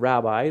Jesus, the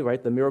rabbi,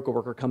 right, the miracle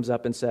worker, comes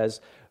up and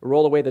says,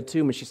 roll away the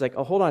tomb. And she's like,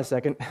 oh, hold on a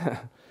second.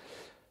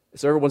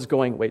 So everyone's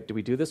going, wait, do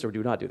we do this or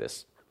do we not do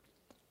this?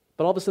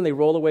 But all of a sudden they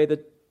roll away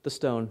the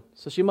stone.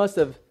 So she must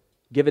have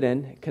given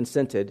in,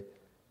 consented.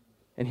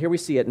 And here we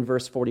see it in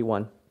verse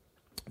 41.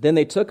 Then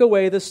they took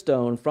away the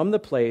stone from the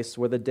place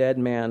where the dead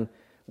man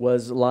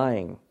was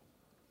lying.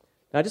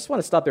 Now, I just want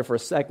to stop there for a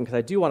second because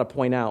I do want to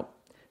point out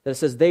that it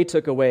says they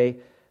took away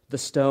the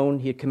stone.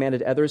 He had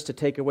commanded others to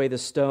take away the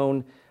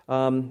stone.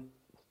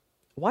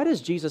 Why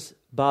does Jesus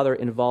bother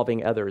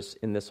involving others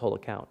in this whole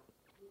account?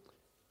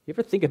 You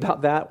ever think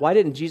about that? Why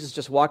didn't Jesus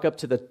just walk up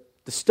to the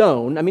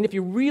stone? I mean, if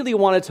you really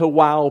wanted to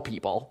wow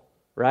people,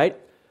 right?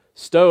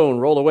 Stone,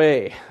 roll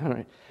away. All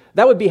right.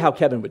 That would be how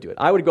Kevin would do it.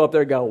 I would go up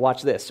there and go,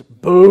 watch this.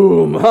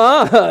 Boom,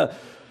 huh?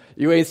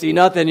 You ain't seen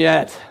nothing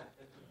yet.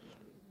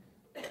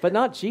 But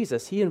not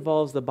Jesus. He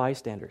involves the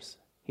bystanders.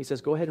 He says,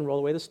 go ahead and roll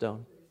away the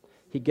stone.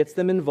 He gets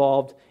them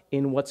involved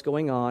in what's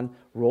going on.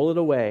 Roll it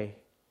away.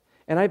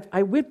 And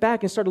I went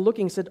back and started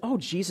looking and said, oh,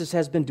 Jesus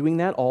has been doing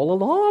that all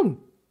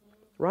along,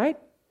 right?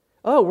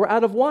 Oh, we're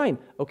out of wine.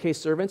 Okay,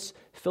 servants,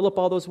 fill up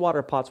all those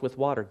water pots with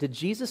water. Did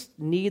Jesus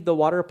need the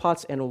water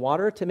pots and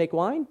water to make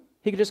wine?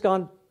 He could just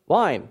gone,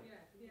 wine.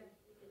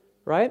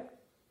 Right?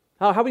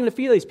 How are we going to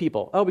feed these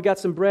people? Oh, we got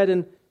some bread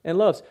and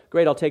loaves.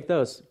 Great, I'll take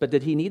those. But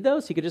did he need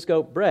those? He could just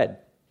go bread,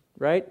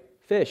 right?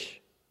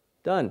 Fish,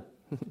 done,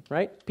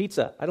 right?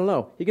 Pizza, I don't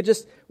know. He could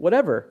just,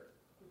 whatever.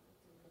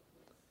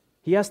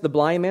 He asked the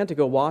blind man to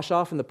go wash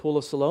off in the pool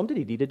of Siloam. Did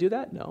he need to do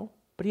that? No.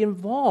 But he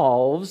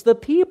involves the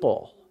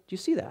people. Do you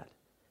see that?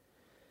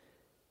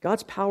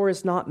 God's power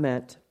is not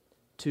meant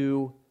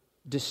to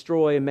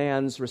destroy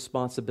man's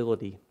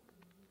responsibility.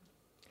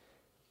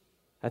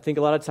 I think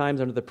a lot of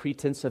times under the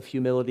pretense of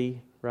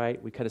humility,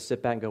 right, we kind of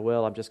sit back and go,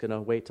 well, I'm just going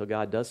to wait till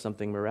God does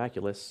something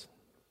miraculous.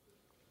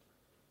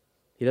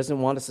 He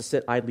doesn't want us to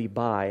sit idly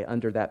by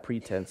under that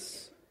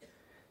pretense.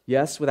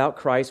 Yes, without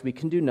Christ, we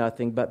can do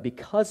nothing, but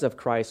because of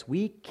Christ,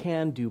 we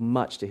can do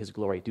much to his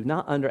glory. Do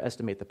not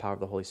underestimate the power of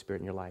the Holy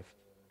Spirit in your life.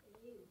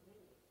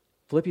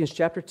 Philippians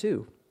chapter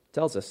 2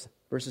 tells us,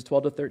 verses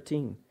 12 to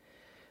 13,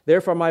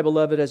 therefore, my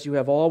beloved, as you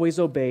have always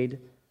obeyed,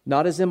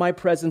 not as in my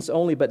presence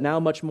only, but now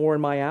much more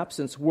in my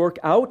absence, work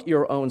out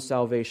your own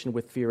salvation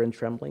with fear and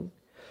trembling.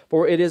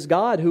 For it is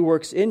God who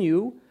works in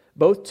you,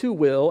 both to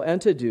will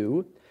and to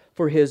do,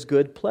 for his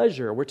good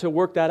pleasure. We're to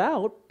work that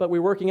out, but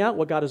we're working out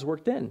what God has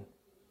worked in.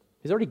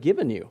 He's already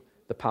given you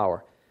the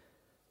power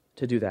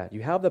to do that.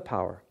 You have the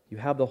power. You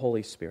have the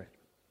Holy Spirit.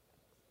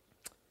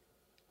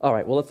 All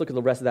right, well, let's look at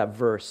the rest of that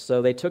verse.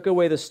 So they took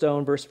away the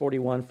stone, verse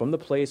 41, from the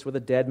place where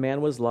the dead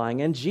man was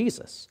lying, and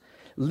Jesus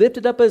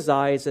lifted up his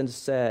eyes and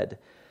said,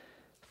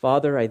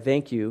 Father, I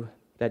thank you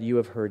that you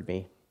have heard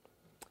me,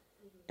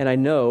 and I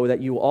know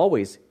that you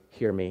always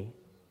hear me.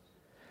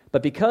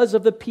 But because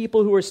of the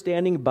people who are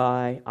standing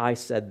by, I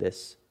said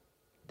this,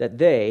 that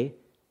they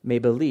may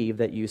believe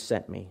that you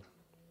sent me.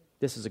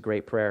 This is a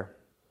great prayer.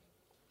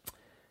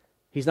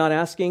 He's not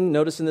asking,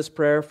 notice in this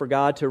prayer, for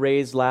God to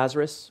raise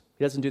Lazarus.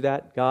 He doesn't do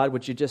that. God,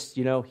 would you just,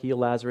 heal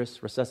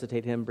Lazarus,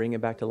 resuscitate him, bring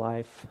him back to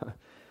life?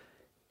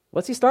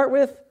 What's he start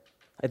with?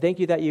 I thank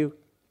you that you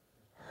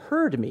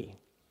heard me.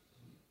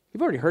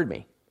 You've already heard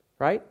me,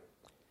 right?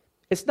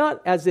 It's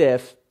not as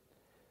if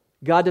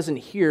God doesn't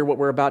hear what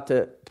we're about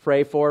to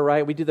pray for,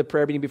 right? We do the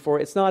prayer meeting before.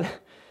 It's not,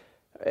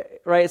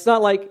 right? It's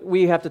not like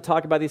we have to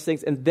talk about these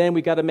things and then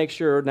we got to make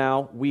sure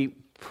now we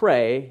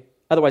pray.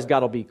 Otherwise,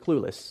 God will be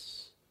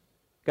clueless.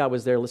 God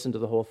was there, listen to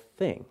the whole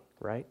thing,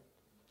 right?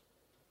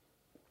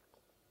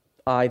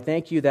 I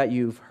thank you that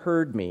you've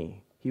heard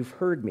me. You've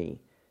heard me.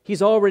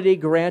 He's already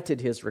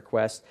granted his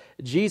request.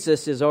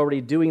 Jesus is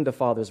already doing the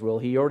Father's will.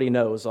 He already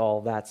knows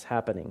all that's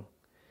happening.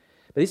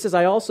 But he says,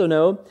 I also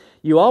know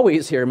you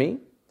always hear me,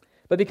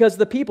 but because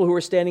the people who are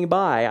standing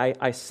by,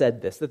 I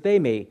said this, that they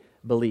may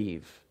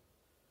believe.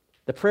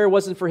 The prayer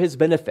wasn't for his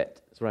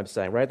benefit, is what I'm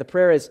saying, right? The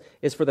prayer is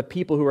for the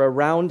people who are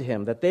around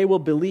him, that they will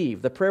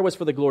believe. The prayer was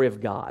for the glory of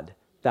God.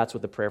 That's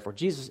what the prayer for.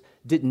 Jesus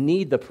didn't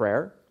need the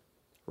prayer,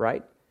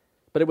 right?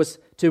 But it was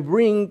to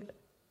bring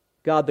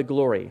God the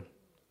glory.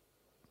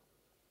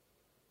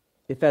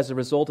 If as a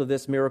result of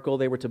this miracle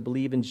they were to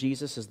believe in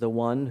Jesus as the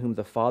one whom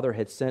the Father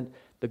had sent,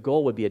 the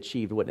goal would be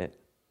achieved, wouldn't it?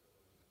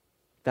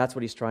 That's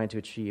what he's trying to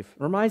achieve.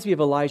 It reminds me of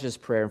Elijah's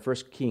prayer in 1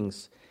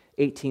 Kings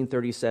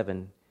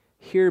 18:37.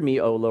 Hear me,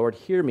 O Lord,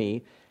 hear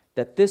me,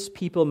 that this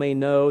people may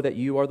know that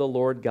you are the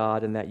Lord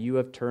God and that you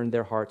have turned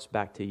their hearts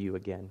back to you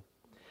again.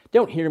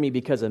 Don't hear me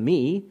because of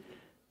me.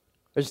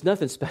 There's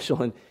nothing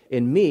special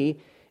in me.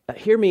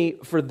 Hear me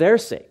for their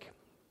sake,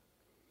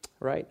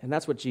 right? And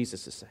that's what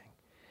Jesus is saying.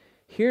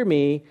 Hear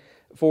me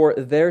for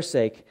their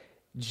sake.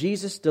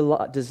 Jesus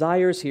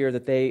desires here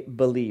that they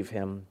believe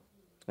him.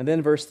 And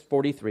then verse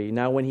 43,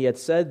 now when he had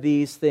said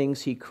these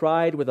things, he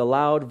cried with a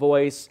loud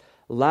voice,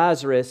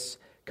 Lazarus,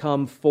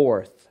 come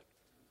forth.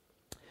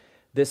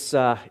 This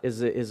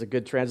is a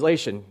good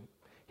translation.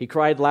 He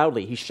cried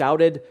loudly. He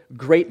shouted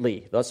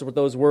greatly. That's what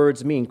those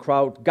words mean,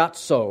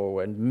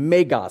 krautgatso and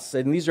megas.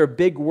 And these are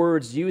big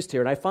words used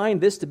here. And I find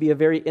this to be a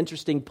very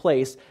interesting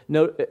place,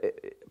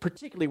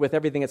 particularly with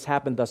everything that's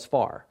happened thus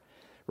far.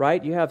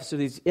 Right? You have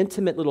these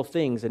intimate little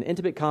things and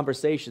intimate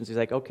conversations. He's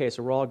like, okay,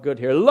 so we're all good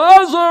here.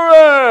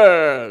 Lazarus,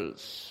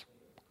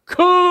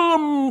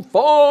 come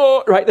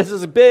forth. Right? This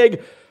is a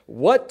big,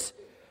 what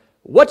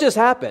just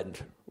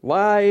happened?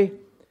 Why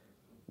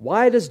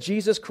does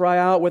Jesus cry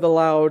out with a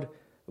loud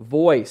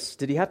voice?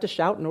 Did he have to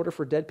shout in order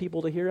for dead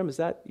people to hear him? Is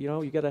that,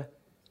 you got to...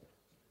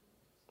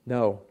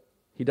 No,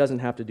 he doesn't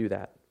have to do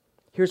that.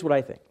 Here's what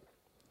I think.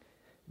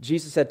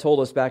 Jesus had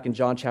told us back in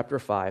John chapter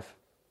 5,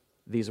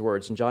 these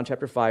words, in John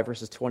chapter 5,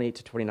 verses 28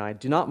 to 29,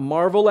 do not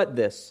marvel at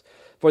this,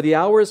 for the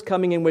hour is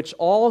coming in which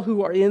all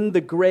who are in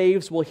the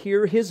graves will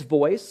hear his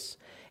voice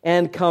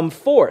and come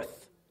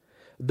forth.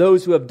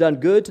 Those who have done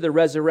good to the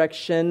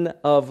resurrection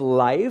of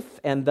life,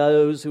 and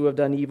those who have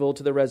done evil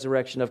to the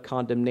resurrection of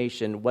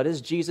condemnation. What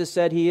has Jesus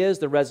said he is?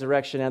 The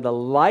resurrection and the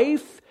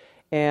life.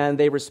 And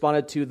they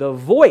responded to the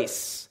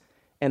voice,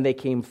 and they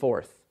came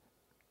forth.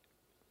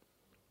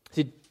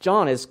 See,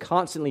 John is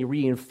constantly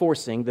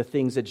reinforcing the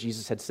things that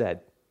Jesus had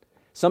said.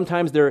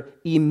 Sometimes they're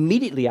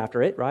immediately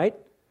after it, right?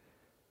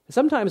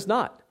 Sometimes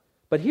not.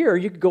 But here,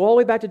 you could go all the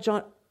way back to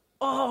John.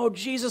 Oh,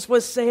 Jesus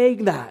was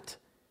saying that.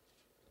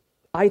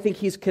 I think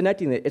he's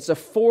connecting it. It's a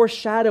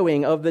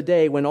foreshadowing of the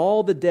day when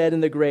all the dead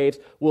in the graves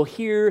will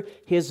hear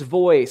his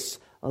voice,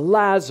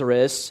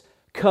 Lazarus,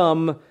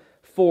 come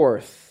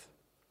forth.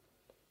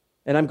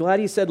 And I'm glad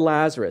he said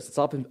Lazarus. It's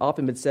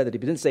often been said that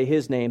if he didn't say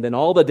his name, then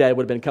all the dead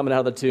would have been coming out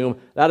of the tomb.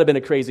 That would have been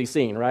a crazy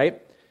scene,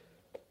 right?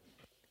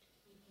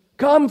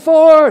 Come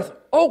forth!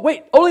 Oh,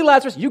 wait, only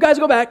Lazarus. You guys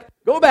go back.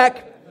 Go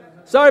back.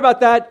 Sorry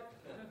about that.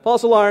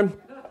 False alarm.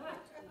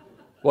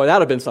 Boy, that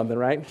would have been something,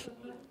 right?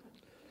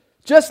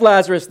 Just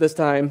Lazarus this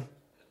time.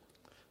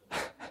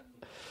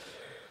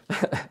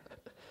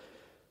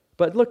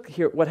 But look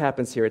here, what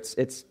happens here.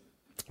 It's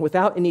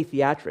without any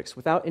theatrics,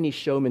 without any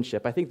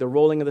showmanship. I think the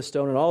rolling of the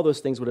stone and all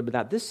those things would have been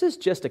that. This is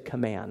just a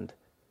command.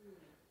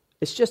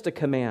 It's just a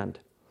command.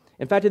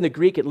 In fact, in the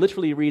Greek, it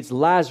literally reads,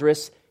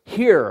 Lazarus,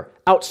 here,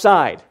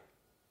 outside.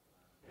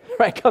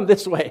 Right, come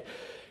this way.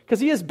 Because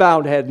he is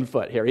bound head and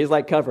foot here. He's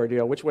like covered,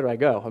 which way do I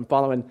go? I'm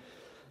following.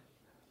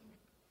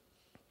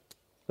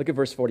 Look at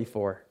verse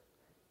 44.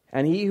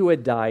 And he who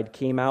had died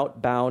came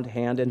out bound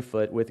hand and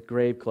foot with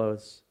grave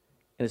clothes,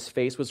 and his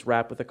face was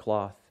wrapped with a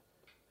cloth.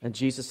 And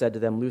Jesus said to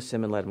them, loose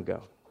him and let him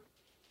go.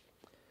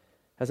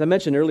 As I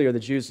mentioned earlier, the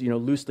Jews,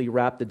 loosely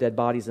wrapped the dead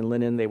bodies in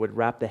linen. They would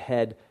wrap the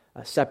head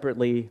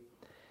separately.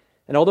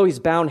 And although he's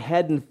bound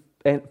hand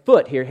and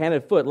foot here, hand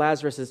and foot,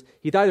 Lazarus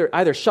he's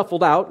either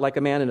shuffled out like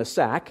a man in a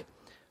sack,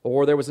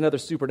 or there was another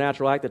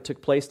supernatural act that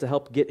took place to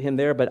help get him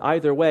there. But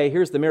either way,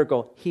 here's the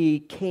miracle. He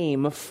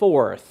came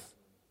forth.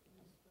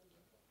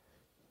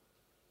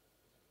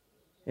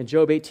 In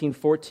Job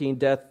 18:14,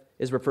 death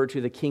is referred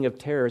to the king of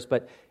terrors,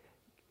 but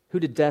who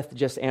did death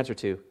just answer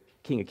to?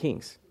 King of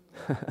kings.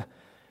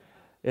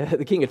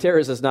 The king of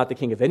terrors is not the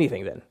king of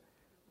anything then.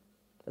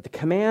 At the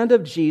command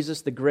of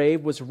Jesus, the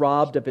grave was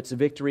robbed of its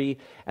victory,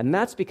 and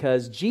that's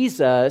because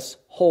Jesus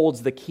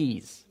holds the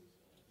keys.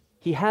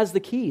 He has the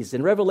keys.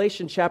 In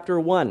Revelation chapter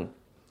 1,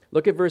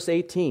 look at verse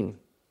 18.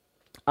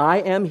 I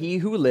am he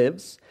who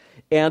lives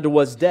and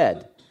was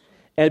dead,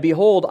 and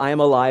behold, I am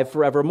alive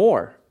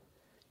forevermore.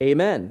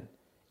 Amen.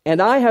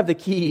 And I have the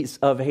keys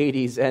of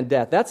Hades and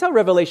death. That's how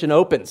Revelation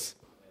opens,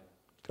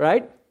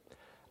 right?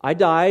 I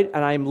died,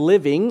 and I'm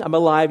living. I'm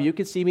alive. You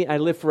can see me. I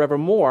live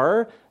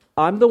forevermore.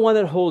 I'm the one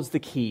that holds the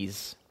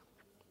keys.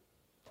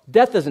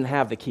 Death doesn't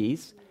have the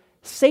keys.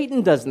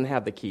 Satan doesn't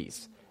have the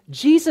keys.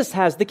 Jesus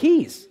has the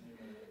keys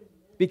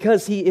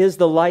because he is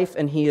the life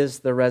and he is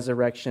the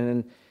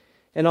resurrection.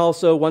 And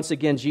also, once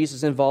again,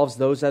 Jesus involves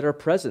those that are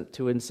present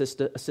to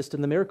assist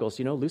in the miracles.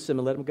 Loose him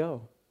and let him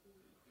go.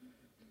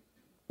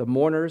 The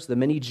mourners, the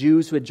many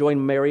Jews who had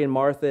joined Mary and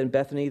Martha and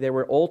Bethany, they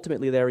were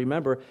ultimately there,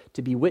 remember,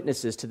 to be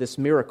witnesses to this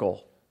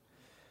miracle.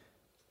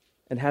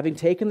 And having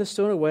taken the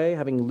stone away,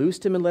 having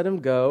loosed him and let him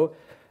go,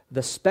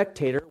 the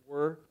spectators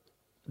were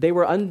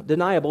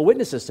undeniable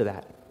witnesses to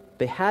that.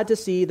 They had to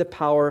see the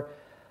power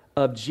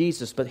of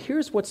Jesus. But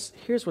here's what's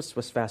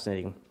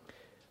fascinating.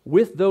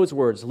 With those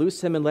words,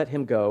 loose him and let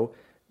him go,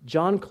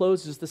 John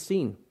closes the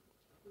scene.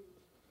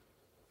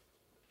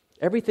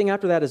 Everything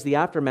after that is the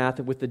aftermath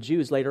with the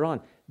Jews later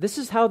on. This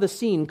is how the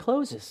scene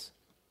closes.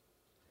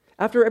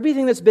 After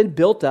everything that's been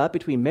built up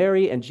between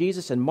Mary and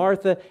Jesus and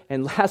Martha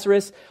and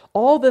Lazarus,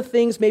 all the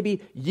things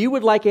maybe you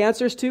would like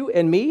answers to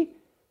and me,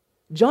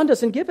 John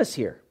doesn't give us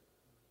here,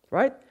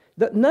 right?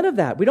 None of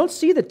that. We don't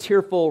see the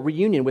tearful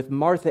reunion with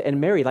Martha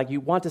and Mary like you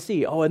want to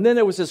see. Oh, and then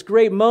there was this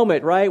great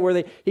moment, right,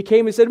 where he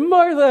came and said,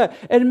 Martha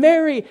and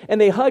Mary, and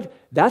they hugged.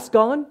 That's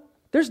gone.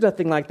 There's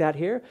nothing like that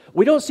here.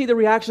 We don't see the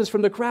reactions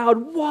from the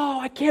crowd. Whoa,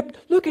 I can't,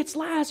 look, it's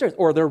Lazarus.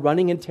 Or they're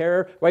running in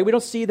terror, right? We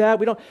don't see that.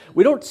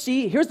 We don't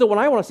see, here's the one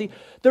I want to see,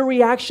 the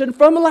reaction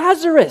from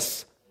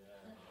Lazarus.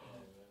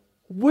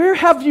 Where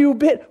have you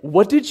been?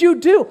 What did you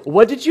do?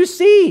 What did you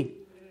see?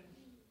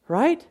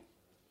 Right?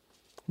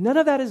 None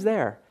of that is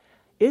there.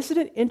 Isn't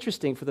it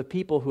interesting for the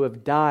people who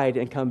have died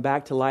and come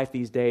back to life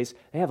these days?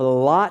 They have a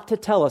lot to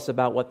tell us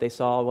about what they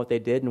saw, what they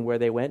did, and where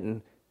they went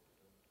and,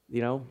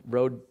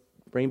 rode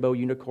rainbow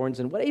unicorns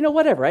and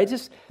whatever.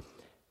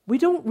 We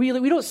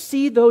don't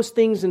see those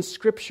things in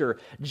Scripture.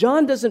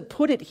 John doesn't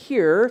put it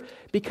here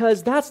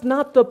because that's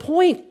not the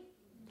point.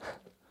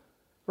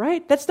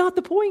 Right? That's not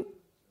the point.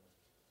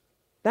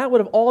 That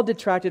would have all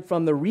detracted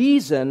from the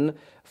reason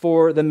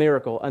for the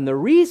miracle. And the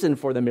reason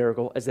for the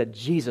miracle is that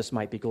Jesus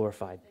might be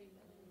glorified.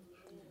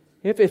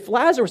 If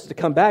Lazarus was to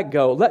come back and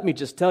go, let me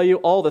just tell you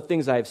all the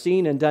things I've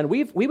seen and done,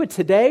 we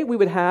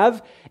would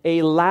have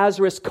a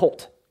Lazarus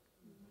cult.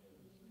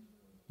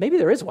 Maybe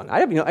there is one. I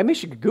don't know. I mean, you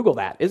should Google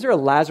that. Is there a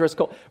Lazarus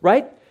cult?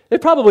 Right?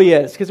 It probably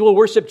is, because we'll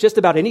worship just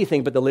about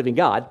anything but the living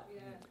God.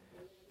 Yeah.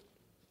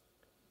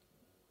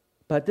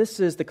 But this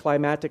is the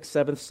climactic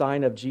seventh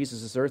sign of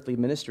Jesus' earthly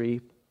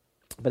ministry,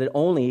 but it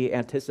only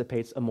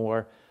anticipates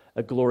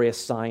a glorious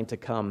sign to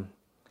come.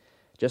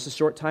 Just a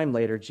short time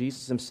later,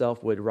 Jesus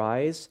himself would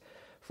rise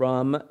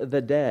from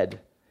the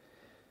dead.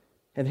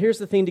 And here's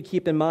the thing to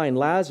keep in mind.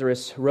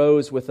 Lazarus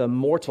rose with a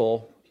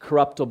mortal,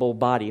 corruptible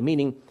body,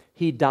 meaning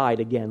he died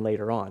again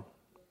later on.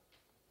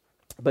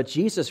 But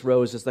Jesus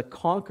rose as the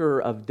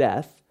conqueror of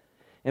death,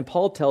 and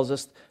Paul tells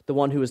us the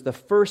one who is the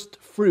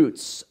first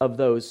fruits of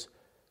those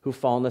who've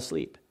fallen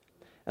asleep.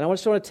 And I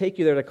just want to take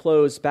you there to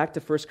close, back to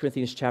 1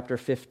 Corinthians chapter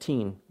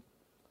 15.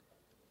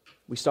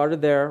 We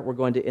started there, we're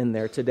going to end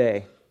there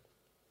today.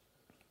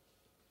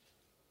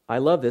 I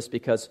love this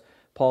because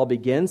Paul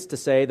begins to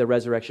say the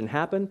resurrection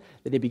happened,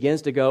 then he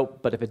begins to go,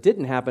 but if it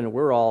didn't happen,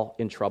 we're all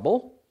in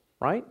trouble,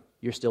 right?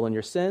 You're still in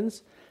your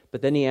sins.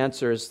 But then he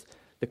answers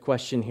the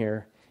question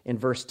here in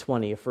verse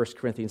 20 of 1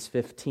 Corinthians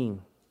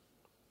 15.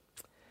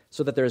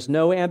 So that there's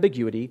no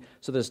ambiguity,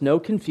 so there's no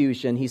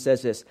confusion, he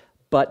says this,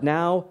 but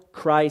now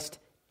Christ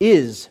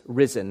is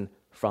risen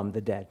from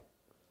the dead.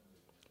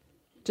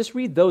 Just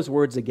read those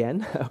words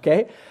again,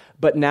 okay?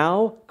 But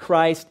now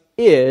Christ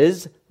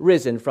is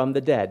risen from the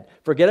dead.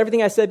 Forget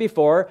everything I said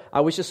before. I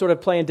was just sort of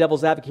playing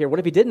devil's advocate here. What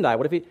if he didn't die?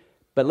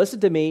 But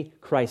listen to me.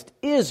 Christ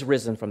is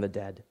risen from the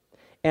dead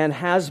and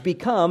has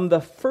become the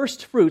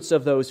first fruits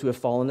of those who have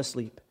fallen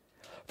asleep.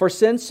 For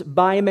since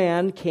by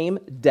man came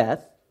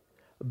death,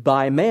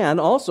 by man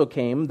also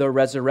came the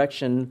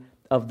resurrection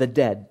of the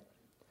dead.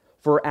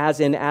 For as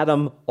in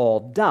Adam all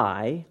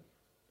die,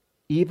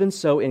 even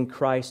so in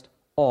Christ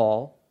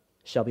all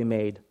shall be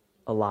made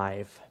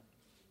alive.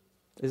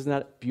 Isn't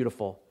that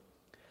beautiful?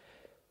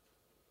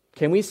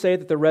 Can we say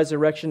that the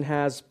resurrection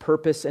has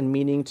purpose and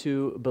meaning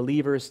to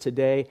believers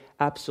today?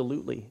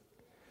 Absolutely.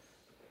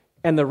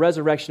 And the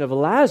resurrection of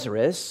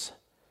Lazarus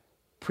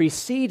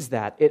precedes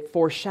that. It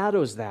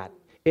foreshadows that.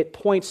 It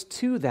points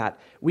to that.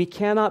 We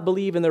cannot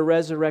believe in the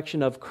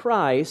resurrection of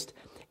Christ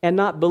and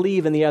not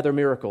believe in the other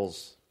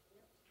miracles.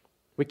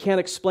 We can't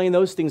explain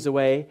those things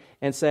away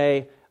and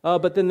say, oh,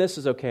 but then this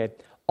is okay.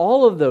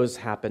 All of those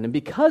happen, and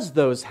because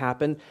those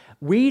happen,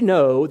 we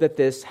know that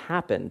this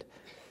happened.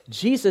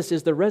 Jesus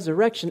is the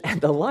resurrection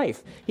and the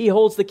life. He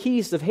holds the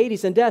keys of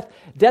Hades and death.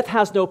 Death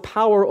has no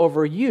power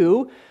over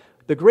you.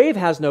 The grave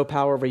has no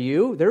power over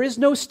you. There is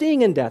no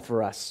sting in death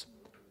for us.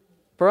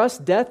 For us,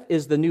 death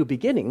is the new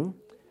beginning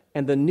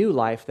and the new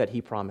life that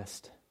he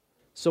promised.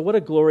 So what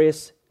a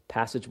glorious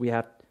passage we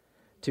have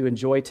to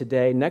enjoy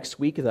today. Next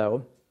week,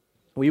 though,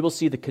 we will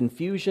see the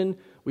confusion.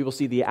 We will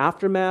see the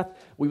aftermath.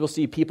 We will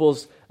see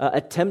people's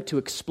attempt to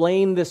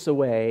explain this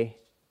away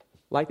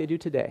like they do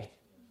today.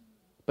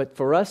 But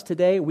for us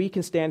today, we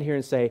can stand here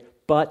and say,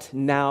 but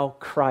now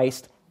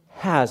Christ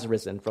has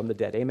risen from the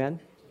dead. Amen?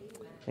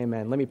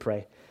 Amen. Let me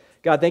pray.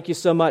 God, thank you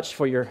so much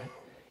for your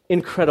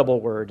incredible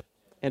word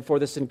and for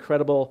this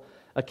incredible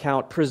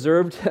account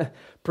preserved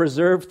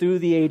through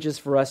the ages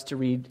for us to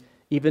read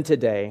even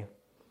today,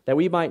 that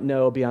we might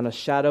know beyond a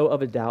shadow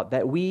of a doubt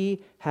that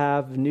we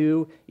have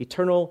new,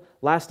 eternal,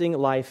 lasting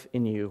life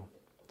in you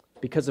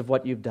because of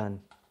what you've done.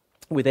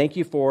 We thank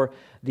you for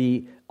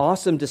the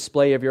awesome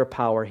display of your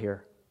power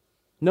here.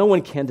 No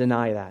one can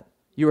deny that.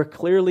 You are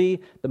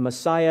clearly the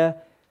Messiah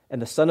and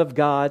the Son of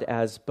God,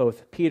 as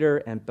both Peter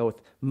and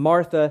both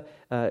Martha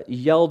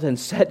yelled and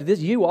said,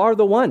 you are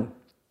the one.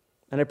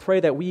 And I pray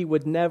that we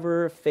would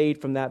never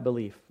fade from that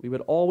belief. We would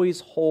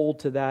always hold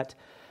to that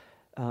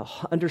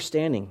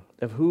understanding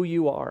of who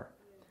you are.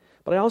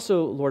 But I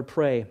also, Lord,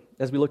 pray,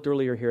 as we looked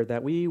earlier here,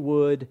 that we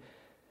would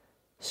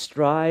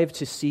strive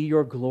to see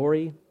your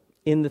glory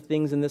in the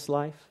things in this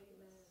life.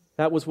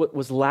 That was what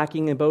was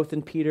lacking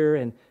in Peter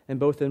and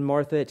both in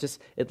Martha.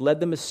 It led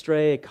them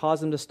astray. It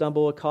caused them to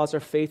stumble. It caused our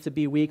faith to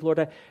be weak.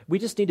 Lord, we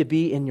just need to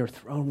be in your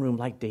throne room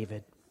like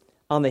David,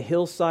 on the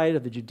hillside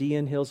of the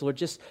Judean hills, Lord,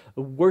 just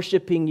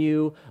worshiping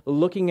you,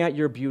 looking at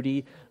your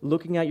beauty,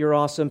 looking at your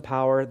awesome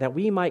power, that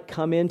we might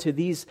come into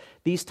these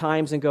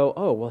times and go,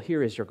 oh, well,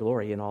 here is your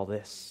glory in all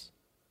this.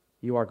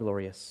 You are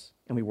glorious,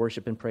 and we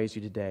worship and praise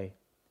you today.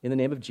 In the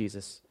name of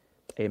Jesus,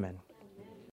 amen.